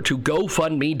over to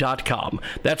GoFundMe.com.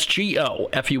 That's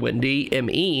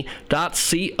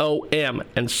GoFundMe.com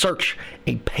and search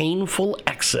A Painful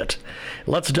Exit.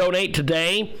 Let's donate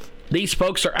today. These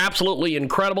folks are absolutely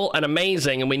incredible and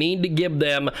amazing, and we need to give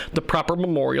them the proper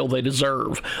memorial they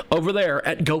deserve. Over there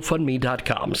at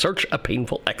GoFundMe.com. Search A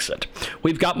Painful Exit.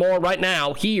 We've got more right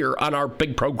now here on our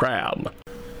big program.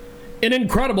 An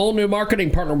incredible new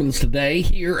marketing partner with us today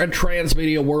here at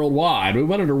Transmedia Worldwide. We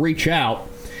wanted to reach out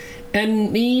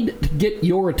and need to get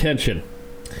your attention.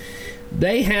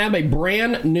 They have a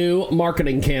brand new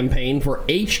marketing campaign for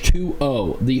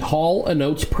H2O, the Hall &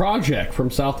 Oates project from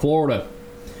South Florida.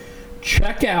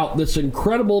 Check out this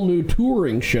incredible new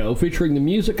touring show featuring the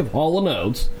music of Hall &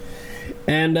 Oates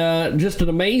and just an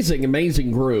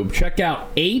amazing group. Check out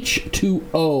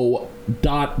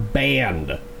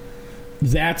H2O.band.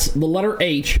 That's the letter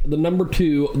H, the number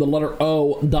 2, the letter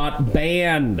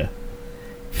O.band.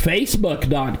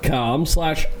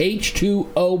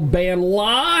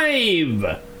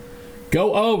 Facebook.com/H2OBandLive.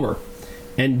 Go over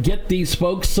and get these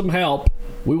folks some help.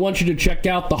 We want you to check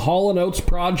out the Hall & Oates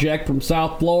project from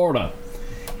South Florida.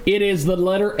 It is the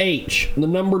letter H, the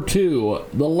number 2,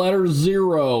 the letter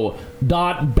 0.band.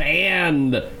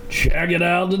 Check it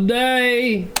out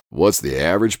today. What's the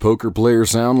average poker player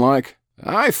sound like?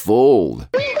 I fold.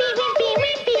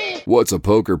 What's a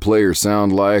poker player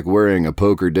sound like wearing a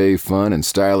Poker Day fun and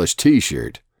stylish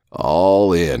t-shirt?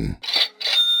 All in.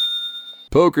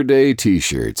 Poker Day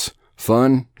t-shirts.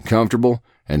 Fun, comfortable,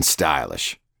 and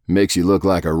stylish. Makes you look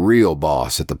like a real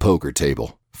boss at the poker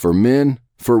table. For men,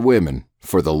 for women,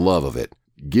 for the love of it.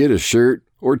 Get a shirt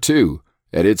or two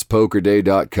at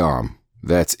itspokerday.com.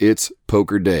 That's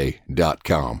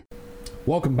itspokerday.com.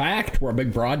 Welcome back to our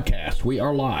big broadcast. We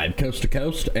are live coast to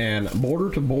coast and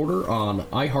border to border on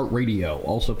iHeartRadio,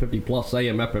 also 50-plus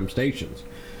AM FM stations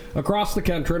across the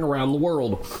country and around the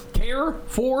world. Care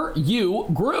for You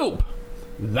Group.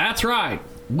 That's right.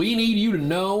 We need you to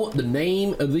know the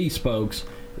name of these folks.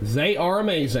 They are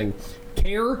amazing.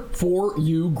 Care for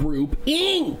You Group,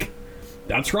 Inc.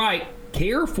 That's right.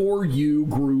 Care for You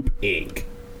Group, Inc.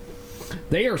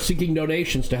 They are seeking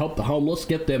donations to help the homeless,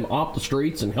 get them off the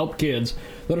streets, and help kids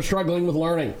that are struggling with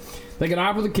learning. They can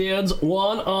offer the kids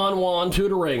one-on-one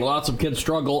tutoring. Lots of kids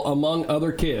struggle among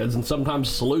other kids, and sometimes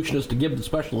the solution is to give the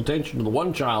special attention to the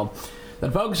one child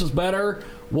that focuses better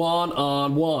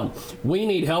one-on-one. We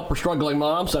need help for struggling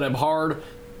moms that have hard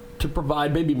to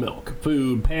provide baby milk,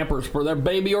 food, Pampers for their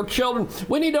baby or children.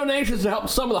 We need donations to help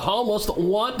some of the homeless that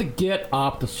want to get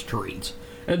off the streets.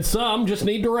 And some just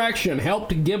need direction, help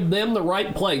to give them the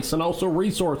right place, and also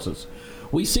resources.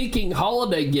 We seeking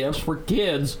holiday gifts for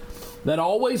kids that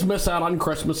always miss out on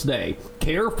Christmas Day.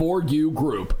 Care for You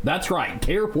Group. That's right,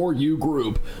 Care for You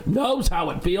Group knows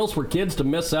how it feels for kids to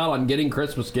miss out on getting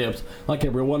Christmas gifts like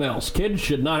everyone else. Kids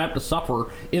should not have to suffer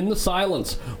in the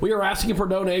silence. We are asking for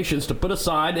donations to put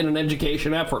aside in an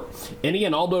education effort. Any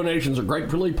and all donations are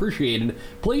gratefully appreciated.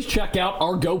 Please check out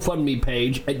our GoFundMe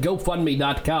page at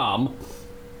GoFundMe.com.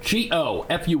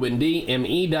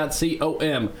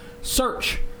 GoFundme.com.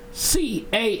 Search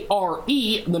CARE,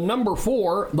 the number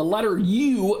 4, the letter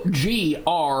UGROUP.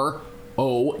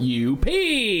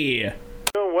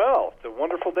 Doing well. It's a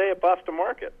wonderful day at Boston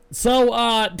Market.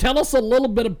 So, tell us a little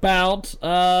bit about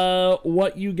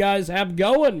what you guys have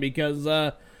going, because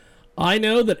I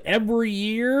know that every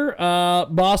year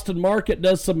Boston Market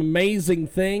does some amazing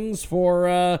things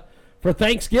for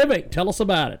Thanksgiving. Tell us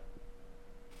about it.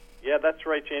 Yeah, that's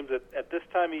right, James. At this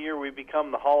time of year, we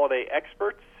become the holiday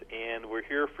experts, and we're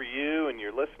here for you and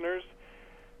your listeners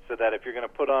so that if you're going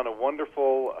to put on a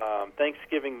wonderful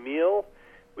Thanksgiving meal,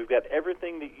 we've got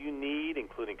everything that you need,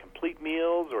 including complete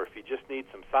meals, or if you just need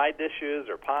some side dishes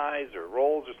or pies or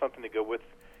rolls or something to go with,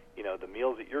 the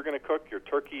meals that you're going to cook, your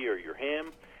turkey or your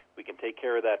ham, we can take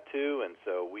care of that too. And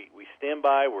so we stand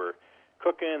by. We're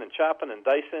cooking and chopping and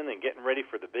dicing and getting ready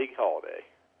for the big holiday.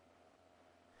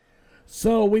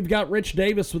 So we've got Rich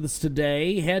Davis with us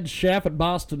today, head chef at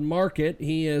Boston Market.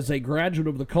 He is a graduate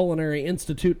of the Culinary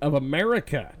Institute of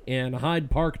America in Hyde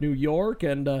Park, New York,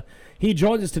 and he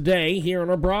joins us today here on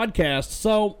our broadcast.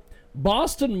 So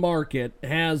Boston Market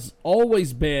has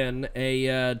always been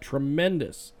a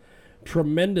tremendous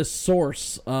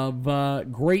source of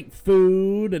great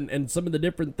food and some of the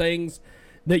different things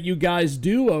that you guys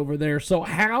do over there. So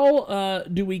how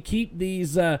do we keep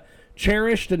these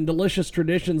cherished and delicious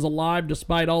traditions alive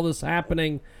despite all this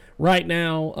happening right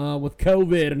now with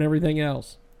COVID and everything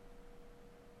else?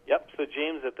 Yep. So,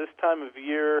 James, at this time of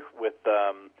year, with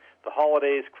the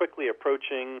holidays quickly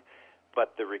approaching,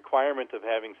 but the requirement of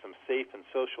having some safe and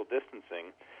social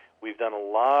distancing, we've done a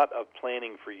lot of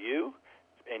planning for you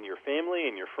and your family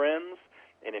and your friends.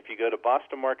 And if you go to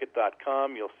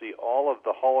bostonmarket.com, you'll see all of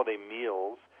the holiday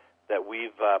meals that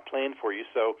we've planned for you.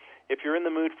 So if you're in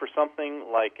the mood for something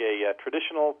like a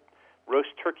traditional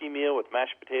roast turkey meal with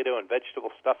mashed potato and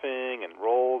vegetable stuffing and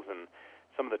rolls and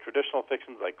some of the traditional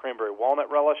fixings like cranberry walnut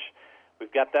relish,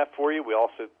 we've got that for you. We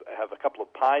also have a couple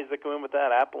of pies that go in with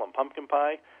that, apple and pumpkin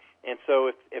pie. And so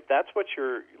if that's what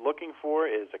you're looking for,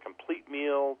 is a complete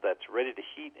meal that's ready to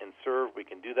heat and serve, we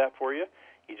can do that for you.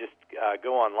 You just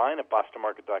go online at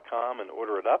bostonmarket.com and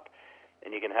order it up,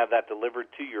 and you can have that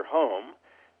delivered to your home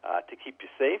to keep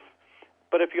you safe.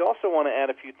 But if you also want to add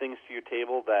a few things to your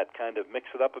table that kind of mix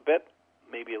it up a bit,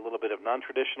 maybe a little bit of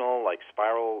non-traditional like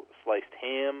spiral sliced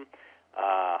ham,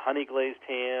 honey glazed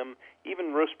ham,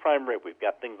 even roast prime rib, we've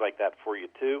got things like that for you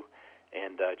too.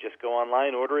 And just go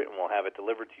online, order it, and we'll have it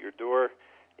delivered to your door.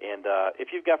 And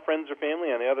if you've got friends or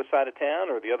family on the other side of town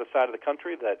or the other side of the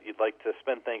country that you'd like to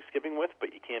spend Thanksgiving with,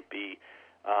 but you can't be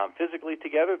physically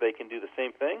together, they can do the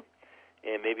same thing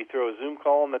and maybe throw a Zoom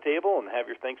call on the table and have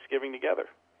your Thanksgiving together.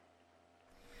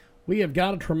 We have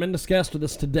got a tremendous guest with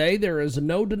us today. There is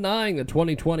no denying that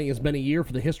 2020 has been a year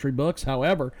for the history books.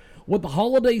 However, with the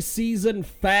holiday season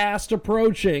fast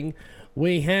approaching,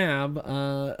 we have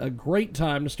a great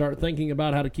time to start thinking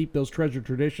about how to keep those treasured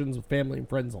traditions with family and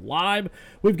friends alive.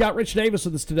 We've got Rich Davis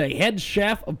with us today, head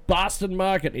chef of Boston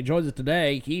Market. He joins us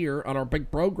today here on our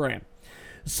big program.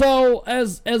 So,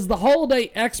 as the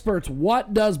holiday experts,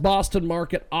 what does Boston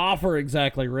Market offer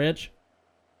exactly, Rich?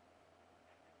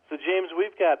 So, James,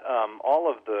 we've got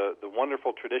all of the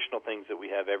wonderful traditional things that we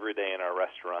have every day in our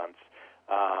restaurants,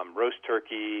 roast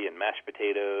turkey and mashed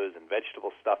potatoes and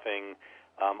vegetable stuffing,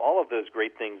 all of those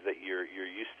great things that you're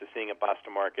used to seeing at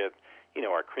Boston Market,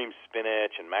 our cream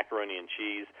spinach and macaroni and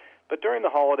cheese. But during the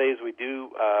holidays, we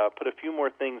do put a few more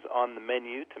things on the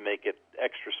menu to make it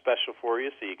extra special for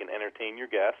you so you can entertain your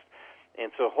guests.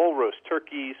 And so whole roast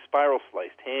turkeys, spiral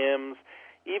sliced hams,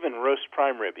 even roast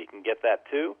prime rib, you can get that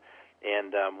too.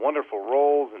 And wonderful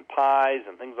rolls and pies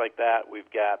and things like that. We've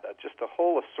got just a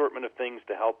whole assortment of things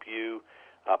to help you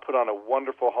put on a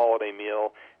wonderful holiday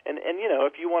meal. And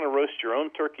if you want to roast your own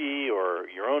turkey or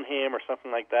your own ham or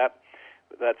something like that,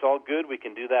 that's all good. We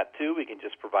can do that too. We can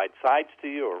just provide sides to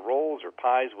you or rolls or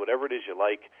pies, whatever it is you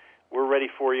like. We're ready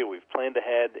for you. We've planned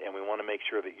ahead, and we want to make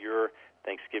sure that your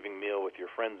Thanksgiving meal with your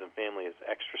friends and family is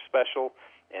extra special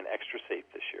and extra safe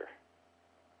this year.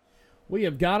 We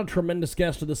have got a tremendous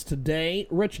guest with us today,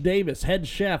 Rich Davis, head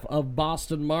chef of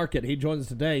Boston Market. He joins us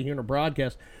today here in a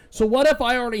broadcast. So what if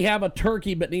I already have a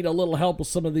turkey but need a little help with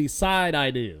some of these side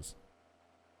ideas?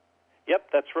 Yep,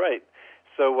 that's right.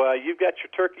 So you've got your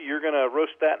turkey. You're going to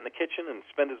roast that in the kitchen and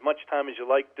spend as much time as you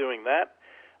like doing that.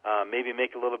 Maybe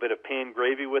make a little bit of pan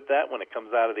gravy with that when it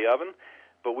comes out of the oven.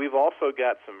 But we've also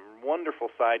got some wonderful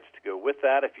sides to go with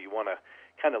that. If you want to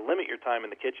kind of limit your time in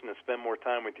the kitchen and spend more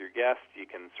time with your guests, you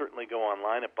can certainly go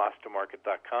online at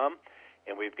bostonmarket.com.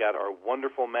 And we've got our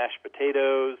wonderful mashed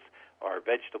potatoes, our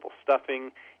vegetable stuffing,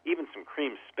 even some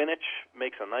cream spinach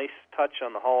makes a nice touch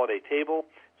on the holiday table,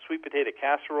 sweet potato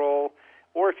casserole.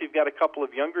 Or if you've got a couple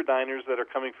of younger diners that are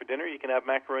coming for dinner, you can have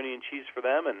macaroni and cheese for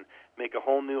them and make a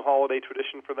whole new holiday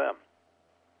tradition for them.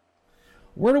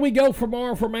 Where do we go for more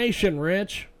information,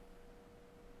 Rich?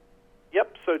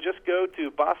 Yep, so just go to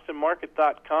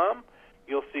bostonmarket.com.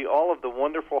 You'll see all of the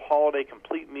wonderful holiday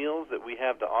complete meals that we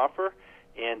have to offer.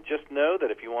 And just know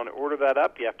that if you want to order that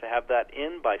up, you have to have that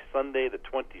in by Sunday the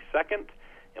 22nd,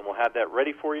 and we'll have that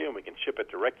ready for you, and we can ship it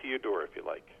direct to your door if you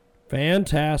like.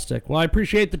 Fantastic. Well, I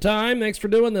appreciate the time. Thanks for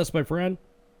doing this, my friend.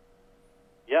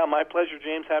 Yeah, my pleasure,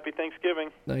 James. Happy Thanksgiving.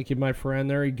 Thank you, my friend.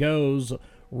 There he goes.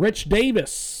 Rich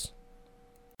Davis.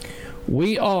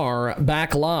 We are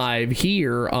back live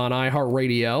here on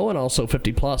iHeartRadio and also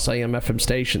 50-plus AM FM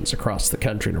stations across the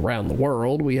country and around the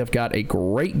world. We have got a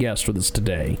great guest with us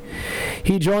today.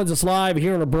 He joins us live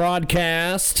here on a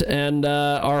broadcast, and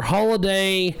our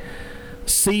holiday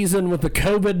season with the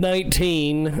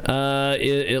COVID-19,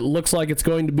 it looks like it's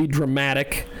going to be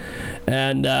dramatic.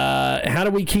 And how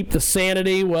do we keep the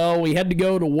sanity? Well, we had to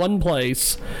go to one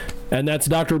place, and that's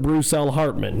Dr. Bruce L.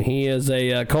 Hartman. He is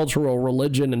a cultural,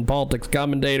 religion, and politics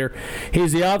commentator.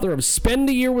 He's the author of Spend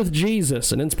a Year with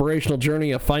Jesus, an inspirational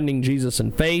journey of finding Jesus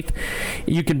in faith.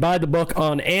 You can buy the book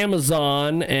on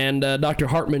Amazon, and Dr.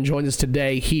 Hartman joins us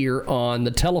today here on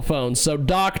the telephone. So,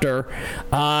 Doctor,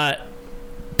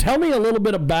 tell me a little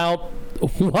bit about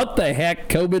what the heck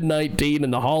COVID-19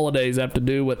 and the holidays have to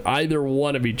do with either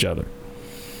one of each other.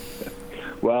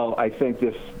 Well, I think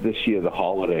this year the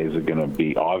holidays are going to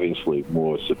be obviously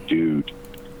more subdued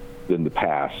than the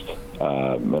past,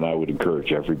 and I would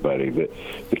encourage everybody that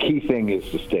the key thing is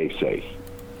to stay safe.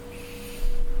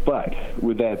 But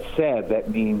with that said,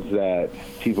 that means that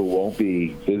people won't be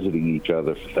visiting each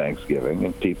other for Thanksgiving,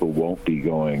 and people won't be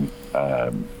going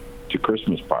to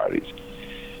Christmas parties.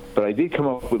 But I did come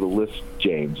up with a list,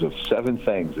 James, of 7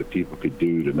 things that people could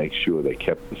do to make sure they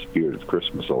kept the spirit of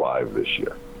Christmas alive this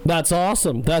year. That's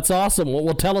awesome. That's awesome.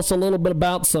 Well, tell us a little bit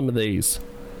about some of these.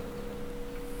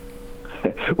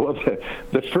 Well,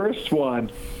 the first one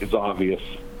is obvious.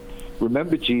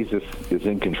 Remember, Jesus is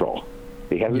in control.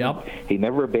 He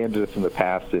never abandoned us in the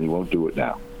past, and he won't do it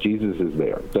now. Jesus is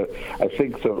there. So I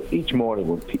think so. Each morning,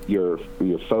 when your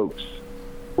folks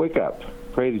wake up,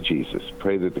 pray to Jesus.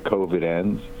 Pray that the COVID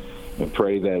ends, and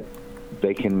pray that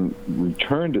they can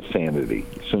return to sanity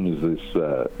as soon as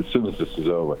this is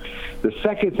over. The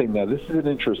second thing, now this is an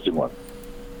interesting one.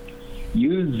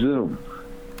 Use Zoom.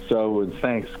 So in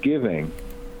Thanksgiving,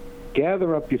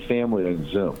 gather up your family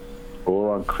on Zoom,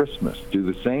 or on Christmas. Do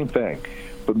the same thing,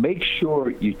 but make sure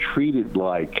you treat it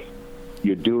like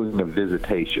you're doing a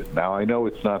visitation. Now I know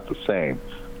it's not the same,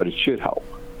 but it should help.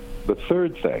 The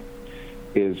third thing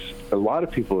is a lot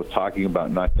of people are talking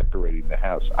about not decorating the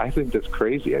house. I think that's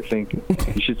crazy. I think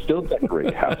you should still decorate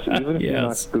the house, even if you're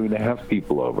not going to have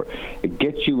people over. It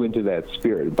gets you into that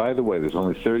spirit. And by the way, there's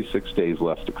only 36 days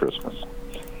left to Christmas.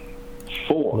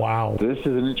 4. Wow. This is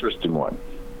an interesting one.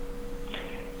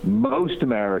 Most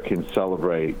Americans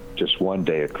celebrate just one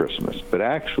day at Christmas, but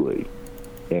actually,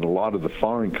 in a lot of the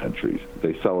foreign countries,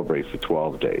 they celebrate for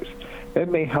 12 days. It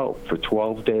may help for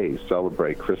 12 days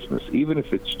celebrate Christmas, even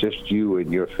if it's just you and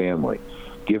your family.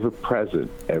 Give a present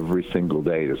every single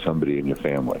day to somebody in your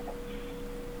family.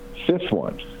 5th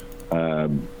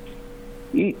one,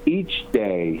 each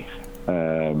day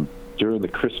during the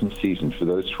Christmas season for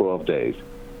those 12 days,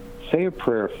 say a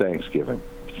prayer of thanksgiving.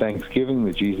 Thanksgiving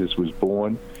that Jesus was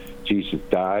born, Jesus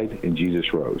died, and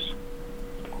Jesus rose.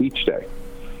 Each day.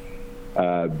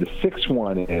 The sixth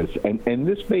one is, and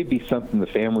this may be something the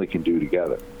family can do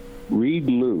together. Read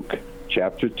Luke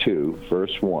chapter 2,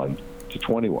 verse 1 to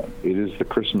 21. It is the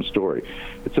Christmas story.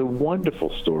 It's a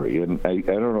wonderful story, and I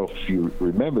don't know if you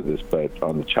remember this, but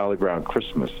on the Charlie Brown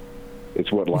Christmas,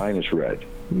 it's what Linus read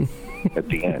at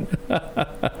the end.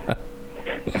 And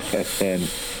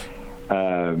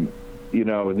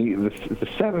the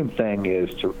seventh thing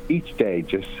is to each day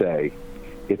just say,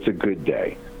 it's a good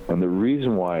day. And the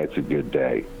reason why it's a good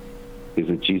day is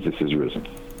that Jesus is risen.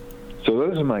 So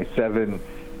those are my 7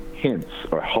 hints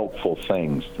or helpful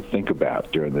things to think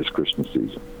about during this Christmas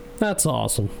season. That's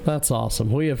awesome. That's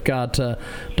awesome. We have got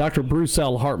Dr. Bruce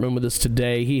L. Hartman with us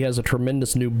today. He has a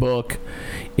tremendous new book.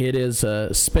 It is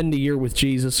Spend a Year with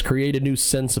Jesus, Create a New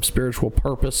Sense of Spiritual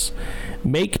Purpose.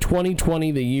 Make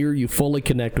 2020 the year you fully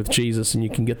connect with Jesus, and you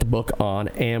can get the book on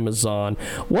Amazon.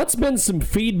 What's been some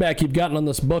feedback you've gotten on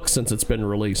this book since it's been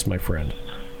released, my friend?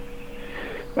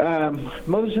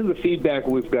 Most of the feedback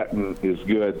we've gotten is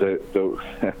good.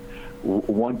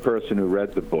 One person who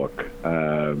read the book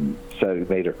said it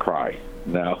made her cry.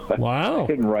 Now, wow. I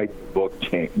didn't write the book.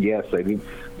 Yes, I did,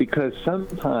 because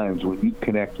sometimes when you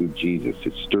connect with Jesus,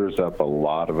 it stirs up a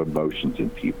lot of emotions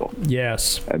in people.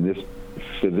 Yes. And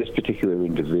for this particular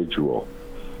individual,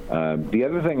 the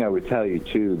other thing I would tell you,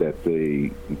 too, that the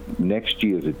next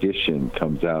year's edition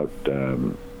comes out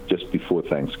just before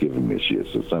Thanksgiving this year,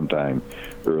 so sometime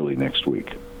early next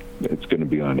week. It's going to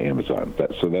be on Amazon.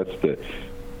 So that's the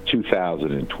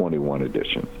 2021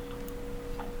 edition.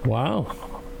 Wow.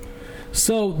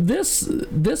 So this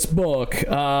book,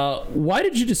 why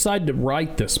did you decide to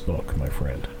write this book, my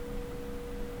friend?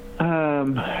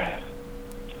 A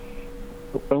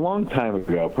long time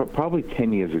ago, probably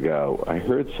 10 years ago, I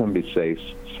heard somebody say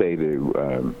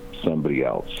to somebody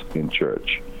else in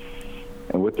church,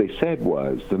 and what they said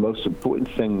was, the most important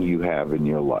thing you have in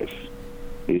your life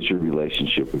is your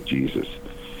relationship with Jesus.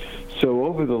 So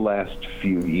over the last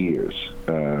few years,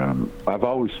 I've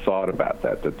always thought about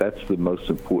that's the most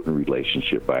important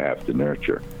relationship I have to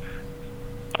nurture.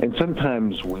 And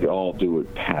sometimes we all do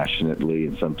it passionately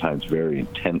and sometimes very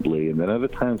intently, and then other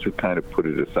times we kind of put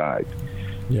it aside.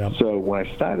 Yeah. So when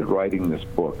I started writing this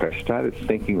book, I started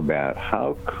thinking about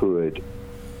how could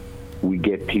we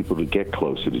get people to get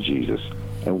closer to Jesus,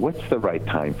 and what's the right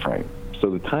time frame? So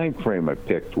the time frame I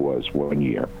picked was 1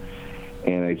 year.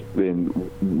 And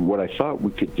what I thought we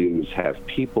could do is have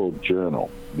people journal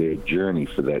their journey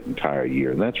for that entire year.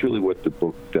 And that's really what the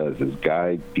book does, is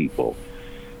guide people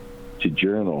to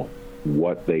journal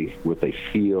what they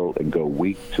feel and go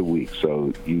week to week.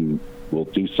 So you will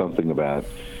do something about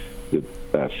the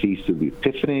Feast of the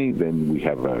Epiphany, then we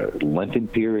have a Lenten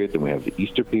period, then we have the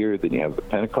Easter period, then you have the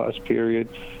Pentecost period,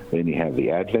 then you have the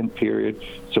Advent period.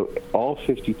 So all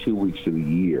 52 weeks of the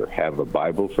year have a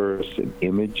Bible verse, an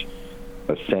image,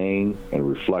 a saying, and a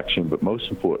reflection, but most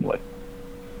importantly,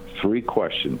 3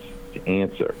 questions to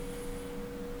answer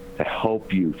to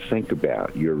help you think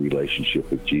about your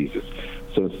relationship with Jesus.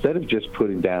 So instead of just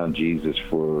putting down Jesus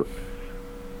for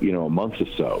a month or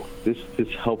so, this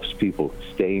helps people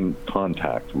stay in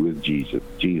contact with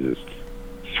Jesus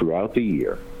throughout the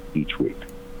year, each week.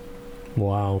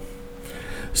 Wow.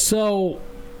 So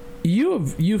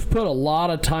You've put a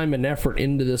lot of time and effort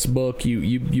into this book.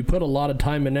 You put a lot of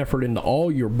time and effort into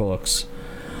all your books.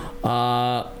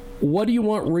 What do you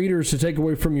want readers to take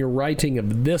away from your writing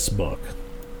of this book?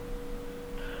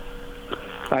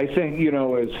 I think,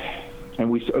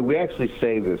 and we actually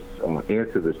say this,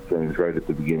 answer this, James, right at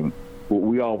the beginning.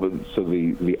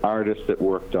 The artists that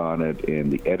worked on it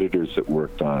and the editors that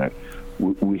worked on it,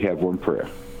 we have one prayer.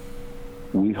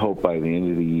 We hope by the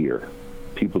end of the year,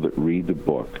 people that read the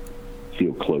book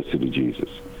feel closer to Jesus.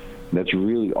 And that's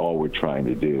really all we're trying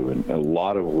to do. And a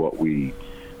lot of what we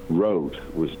wrote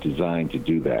was designed to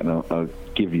do that. And I'll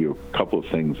give you a couple of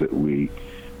things that we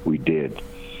did.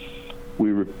 We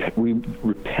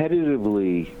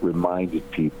repetitively reminded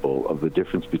people of the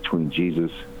difference between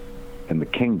Jesus and the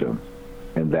kingdom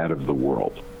and that of the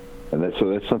world. And that's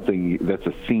a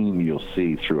theme you'll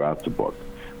see throughout the book.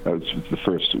 That's the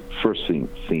first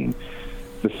theme.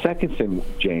 The second thing,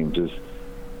 James, is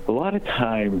a lot of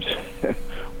times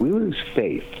we lose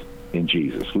faith in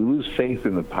Jesus. We lose faith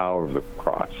in the power of the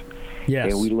cross.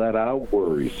 Yes. And we let our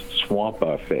worries swamp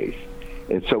our faith.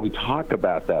 And so we talk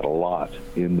about that a lot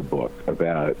in the book,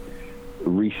 about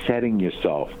resetting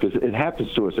yourself, because it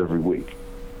happens to us every week.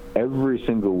 every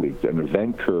single week, an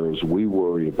event occurs, we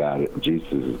worry about it,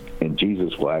 and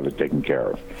Jesus will have it taken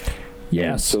care of.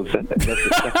 Yes. So that's the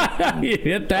second you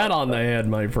hit that on the head,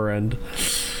 my friend.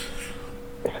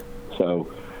 So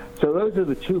those are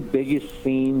the two biggest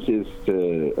themes: is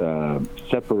to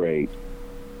separate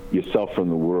yourself from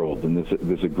the world. And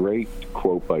there's a great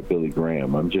quote by Billy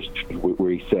Graham.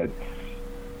 Where he said,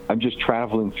 "I'm just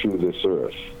traveling through this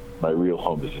earth. My real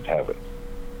home is in heaven."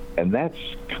 And that's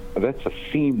a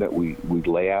theme that we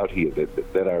lay out here,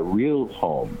 that our real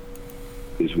home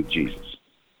is with Jesus,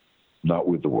 not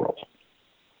with the world.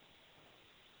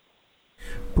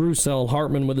 Bruce L.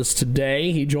 Hartman with us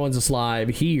today. He joins us live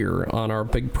here on our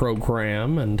big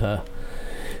program. And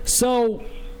so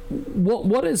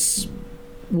what is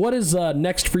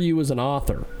next for you as an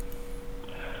author?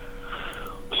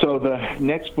 So the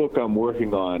next book I'm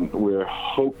working on, we're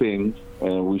hoping,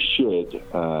 and we should,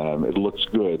 it looks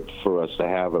good for us to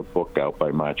have a book out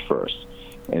by March 1st.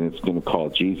 And it's going to call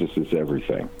Jesus is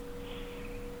Everything.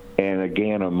 And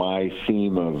again, on my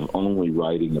theme of only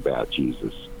writing about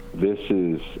Jesus, this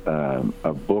is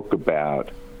a book about,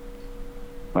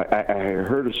 I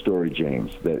heard a story,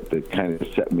 James, that kind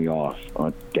of set me off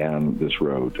down this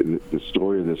road. The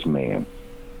story of this man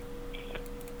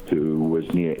who was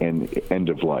near end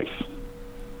of life,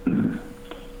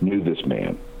 knew this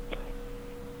man.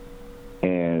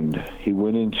 And he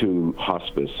went into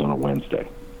hospice on a Wednesday.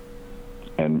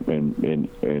 And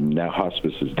now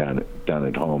hospice is done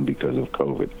at home because of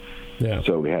COVID. Yeah.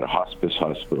 So he had a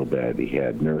hospital bed. He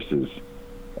had nurses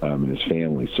and his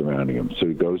family surrounding him. So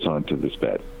he goes onto this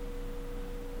bed.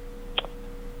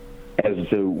 As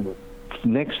the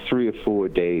next 3 or 4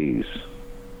 days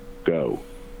go,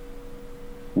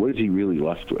 what is he really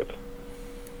left with?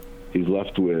 He's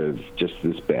left with just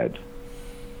this bed,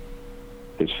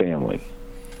 his family.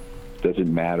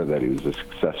 Doesn't matter that he was a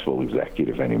successful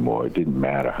executive anymore. It didn't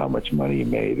matter how much money he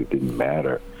made. It didn't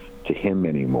matter to him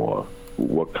anymore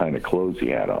what kind of clothes he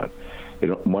had on.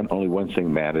 Only one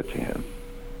thing mattered to him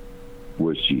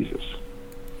was Jesus.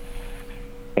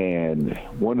 And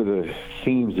one of the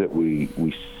themes that we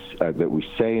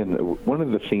say, and one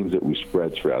of the themes that we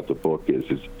spread throughout the book is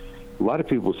a lot of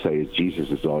people say Jesus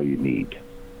is all you need,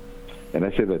 and I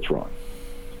say that's wrong.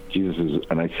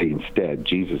 And I say instead,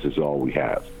 Jesus is all we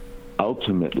have.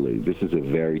 Ultimately, this is a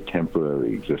very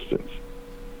temporary existence,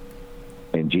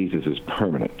 and Jesus is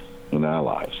permanent in our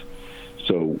lives.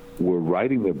 So we're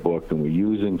writing the book, and we're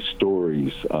using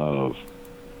stories of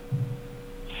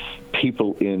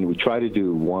people we try to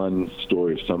do one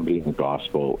story of somebody in the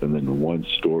gospel, and then one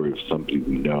story of somebody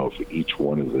we know for each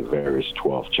one of the various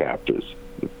 12 chapters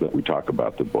that we talk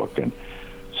about the book. And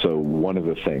so one of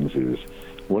the things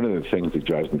that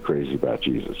drives me crazy about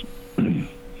Jesus,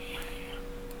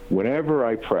 whenever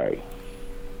I pray,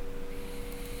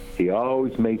 he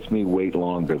always makes me wait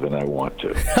longer than I want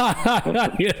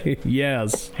to.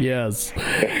 Yes.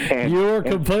 You're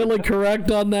completely correct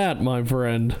on that, my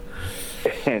friend.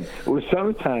 And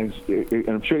sometimes, and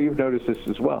I'm sure you've noticed this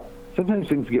as well, sometimes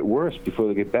things get worse before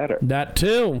they get better. That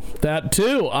too.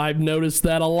 I've noticed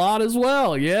that a lot as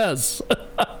well, yes.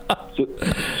 So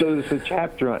there's a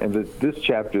chapter, and this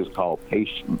chapter is called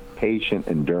Patient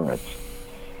Endurance.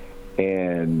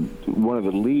 And one of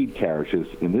the lead characters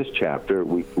in this chapter,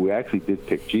 we actually did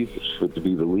pick Jesus to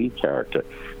be the lead character.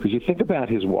 Because you think about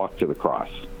his walk to the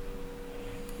cross.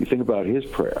 You think about his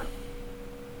prayer.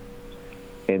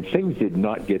 And things did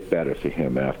not get better for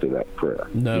him after that prayer.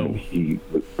 No. He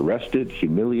was arrested,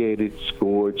 humiliated,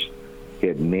 scourged. He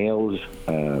had nails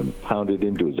pounded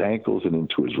into his ankles and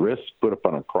into his wrists, put up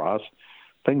on a cross.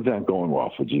 Things aren't going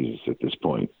well for Jesus at this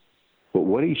point. But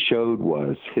what he showed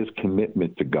was his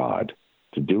commitment to God,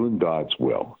 to doing God's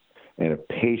will, and a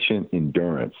patient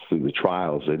endurance through the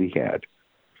trials that he had.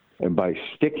 And by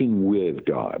sticking with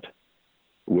God,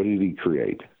 what did he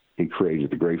create? He created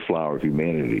the great flower of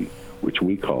humanity, which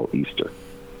we call Easter.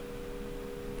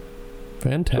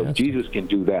 Fantastic. So if Jesus can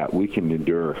do that, we can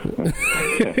endure.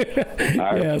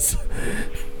 Yes.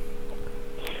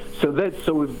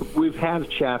 So we've had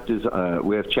chapters.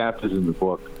 We have chapters in the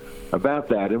book about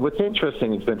that. And what's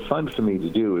interesting, it's been fun for me to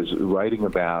do, is writing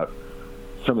about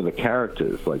some of the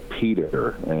characters like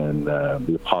Peter and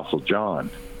the Apostle John,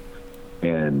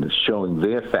 and showing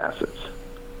their facets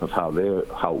of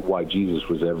why Jesus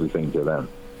was everything to them.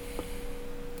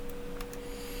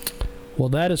 Well,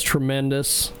 that is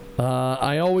tremendous.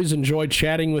 I always enjoy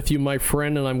chatting with you, my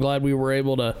friend, and I'm glad we were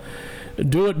able to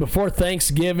do it before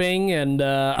Thanksgiving, and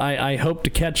I hope to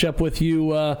catch up with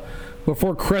you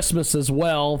before Christmas as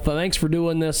well. Thanks for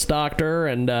doing this, Doctor,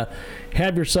 and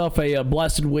have yourself a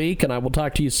blessed week, and I will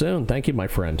talk to you soon. Thank you, my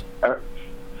friend.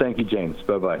 Thank you, James.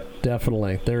 Bye-bye.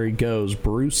 Definitely. There he goes,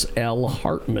 Bruce L.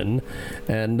 Hartman.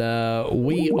 And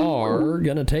we are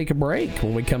going to take a break.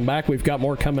 When we come back, we've got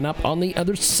more coming up on the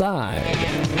other side.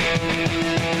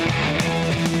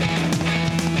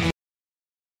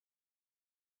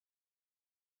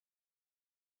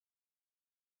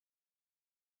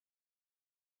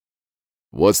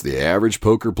 What's the average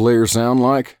poker player sound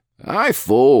like? I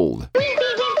fold.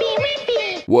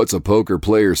 What's a poker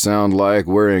player sound like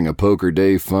wearing a Poker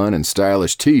Day Fun and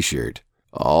Stylish t-shirt?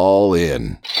 All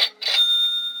in.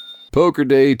 Poker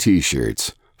Day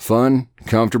t-shirts. Fun,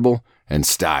 comfortable, and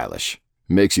stylish.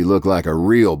 Makes you look like a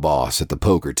real boss at the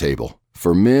poker table.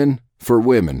 For men, for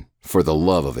women, for the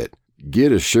love of it.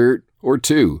 Get a shirt or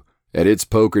two at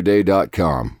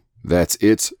itspokerday.com. That's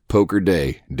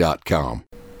itspokerday.com.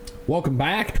 Welcome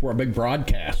back to our big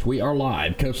broadcast. We are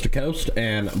live coast to coast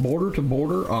and border to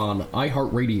border on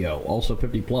iHeartRadio, also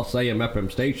 50 plus AM FM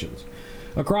stations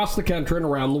across the country and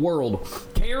around the world.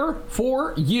 Care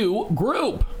for You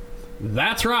Group.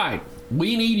 That's right.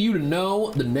 We need you to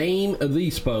know the name of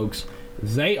these folks.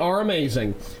 They are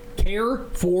amazing. Care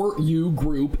for You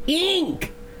Group,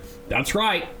 Inc. That's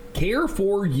right. Care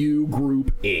for You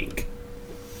Group, Inc.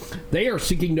 They are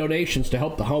seeking donations to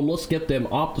help the homeless, get them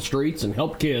off the streets, and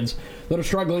help kids that are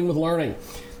struggling with learning.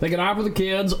 They can offer the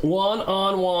kids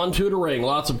one-on-one tutoring.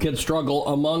 Lots of kids struggle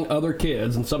among other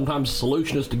kids, and sometimes the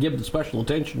solution is to give the special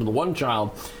attention to the one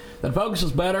child that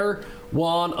focuses better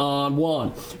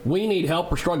one-on-one. We need help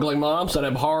for struggling moms that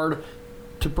have hard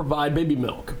to provide baby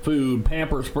milk, food,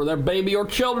 Pampers for their baby or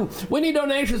children. We need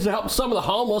donations to help some of the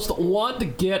homeless that want to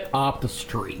get off the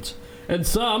streets. And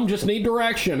some just need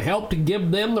direction, help to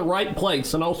give them the right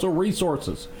place, and also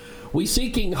resources. We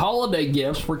seeking holiday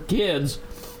gifts for kids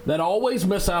that always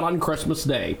miss out on Christmas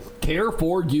Day. Care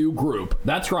for You Group.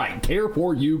 That's right, Care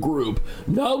for You Group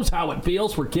knows how it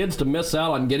feels for kids to miss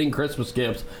out on getting Christmas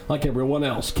gifts like everyone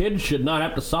else. Kids should not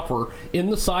have to suffer in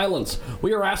the silence.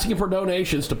 We are asking for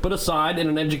donations to put aside in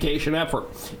an education effort.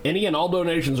 Any and all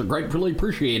donations are gratefully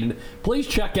appreciated. Please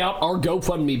check out our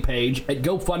GoFundMe page at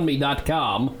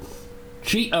GoFundMe.com.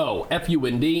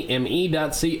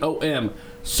 GoFundme.com.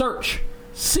 Search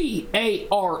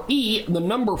CARE, the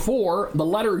number 4, the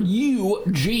letter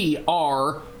UGROUP.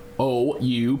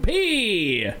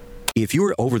 If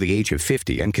you're over the age of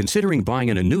 50 and considering buying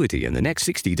an annuity in the next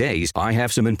 60 days, I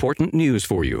have some important news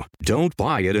for you. Don't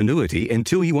buy an annuity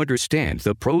until you understand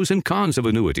the pros and cons of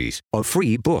annuities. A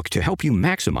free book to help you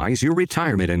maximize your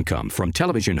retirement income from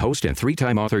television host and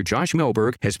 3-time author Josh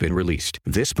Melberg has been released.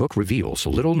 This book reveals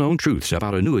little-known truths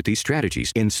about annuity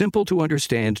strategies in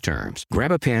simple-to-understand terms.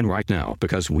 Grab a pen right now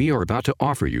because we are about to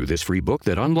offer you this free book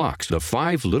that unlocks the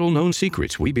 5 little-known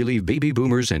secrets we believe baby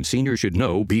boomers and seniors should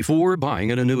know before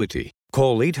buying an annuity.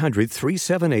 Call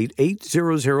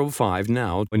 800-378-8005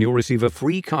 now and you'll receive a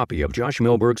free copy of Josh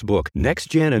Melberg's book, Next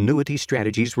Gen Annuity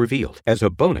Strategies Revealed. As a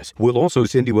bonus, we'll also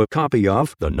send you a copy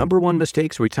of The #1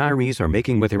 Mistakes Retirees Are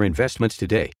Making with Their Investments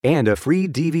Today and a free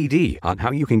DVD on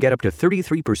how you can get up to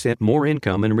 33% more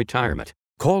income in retirement.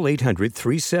 Call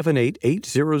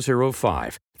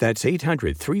 800-378-8005. That's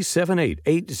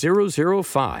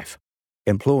 800-378-8005.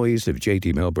 Employees of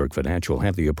J.D. Melberg Financial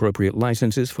have the appropriate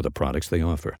licenses for the products they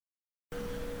offer.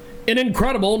 An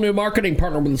incredible new marketing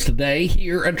partner with us today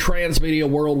here at Transmedia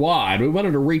Worldwide. We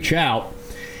wanted to reach out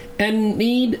and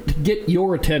need to get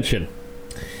your attention.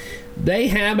 They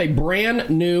have a brand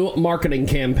new marketing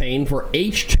campaign for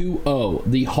H2O,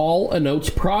 the Hall & Oates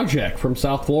Project from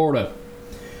South Florida.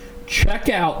 Check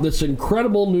out this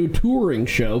incredible new touring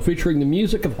show featuring the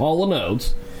music of Hall &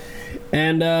 Oates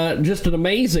and just an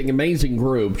amazing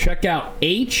group. Check out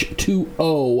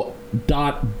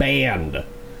H2O.band.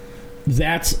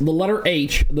 That's the letter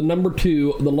H, the number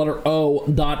 2, the letter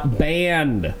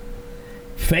O.band.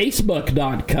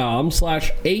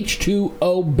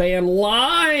 Facebook.com/H2O Band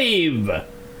Live.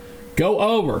 Go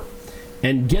over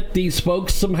and get these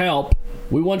folks some help.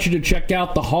 We want you to check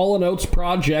out the Hall & Oates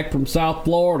Project from South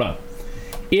Florida.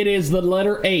 It is the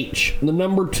letter H, the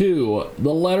number 2,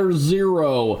 the letter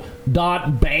 0.band.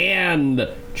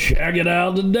 Check it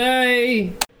out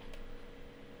today.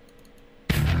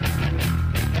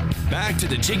 Back to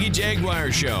the Jiggy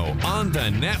Jaguar Show on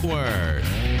the network.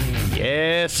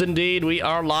 Yes, indeed. We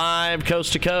are live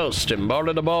coast to coast and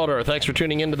border to border. Thanks for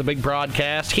tuning into the big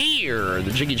broadcast here,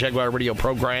 the Jiggy Jaguar radio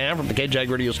program from the KJAG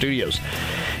Radio Studios.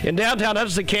 In downtown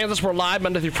Hudson, Kansas, we're live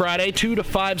Monday through Friday, 2 to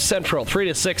 5 Central, 3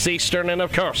 to 6 Eastern, and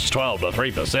of course, 12 to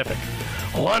 3 Pacific.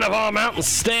 1 of all Mountain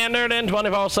Standard and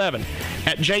 24/7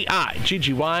 at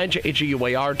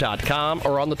JIGGYJAGUAR.com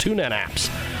or on the TuneIn apps.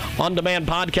 On-demand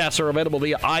podcasts are available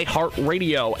via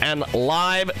iHeartRadio and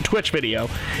live Twitch video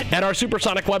at our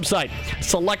Supersonic website.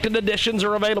 Selected editions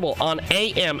are available on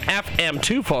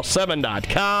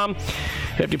AMFM247.com.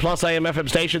 50-plus AM/FM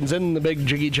stations in the big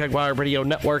Jiggy Jaguar Radio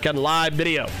Network, and live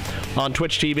video on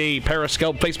Twitch TV,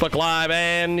 Periscope, Facebook Live,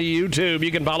 and YouTube.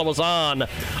 You can follow us on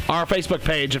our Facebook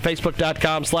page at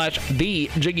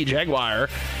facebook.com/TheJiggyJaguar.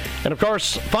 And, of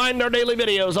course, find our daily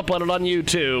videos uploaded on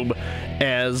YouTube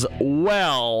as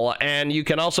well. And you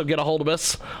can also get a hold of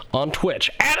us on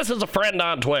Twitch. Add us as a friend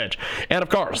on Twitch. And, of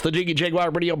course, the Jiggy Jaguar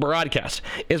Radio broadcast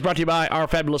is brought to you by our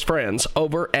fabulous friends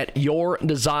over at Your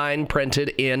Design Printed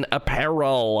in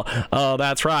Apparel. Oh,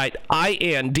 that's right.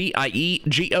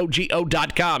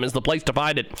 INDIEGOGO.com is the place to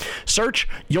find it. Search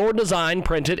Your Design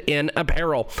Printed in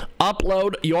Apparel.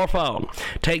 Upload your phone.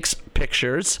 Takes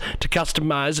pictures to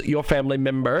customize your family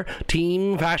member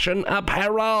team fashion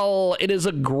apparel. It is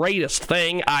the greatest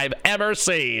thing I've ever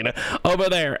seen over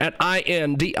there at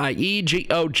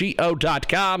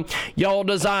INDIEGOGO.com. Your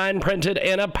Design Printed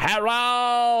in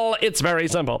Apparel. It's very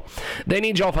simple. They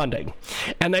need your funding,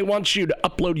 and they want you to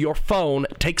upload your phone,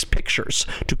 takes pictures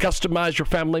to customize your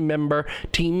family member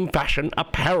team fashion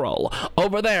apparel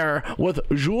over there with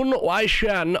Jun Wai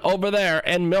Shen over there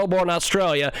in Melbourne,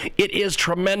 Australia. It is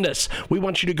tremendous. We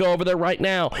want you to go over there right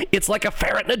now. It's like a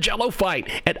ferret in a jello fight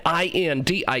at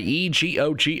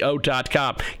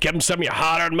INDIEGOGO.com. Give them some of your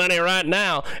hard-earned money right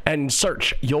now and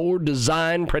search Your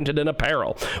Design Printed in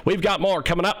Apparel. We've got more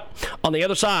coming up on the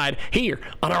other side here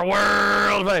on our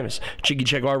world-famous Jiggy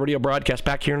Jaguar Radio broadcast.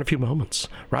 Back here in a few moments.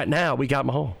 Right now, we got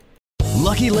Mahal.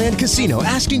 Lucky Land Casino,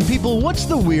 asking people, what's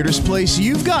the weirdest place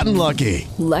you've gotten lucky?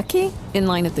 Lucky? In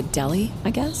line at the deli, I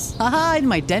guess? Aha, in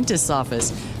my dentist's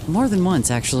office. More than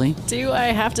once, actually. Do I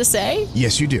have to say?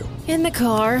 Yes, you do. In the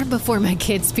car before my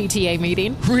kids' PTA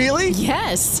meeting. Really?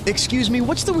 Yes. Excuse me,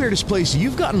 what's the weirdest place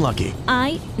you've gotten lucky?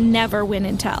 I never win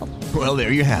and tell. Well,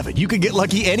 there you have it. You can get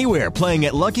lucky anywhere, playing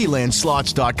at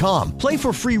LuckyLandSlots.com. Play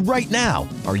for free right now.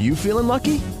 Are you feeling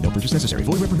lucky? No purchase necessary.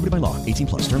 Void where prohibited by law.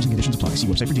 18+. Terms and conditions apply. See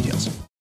website for details.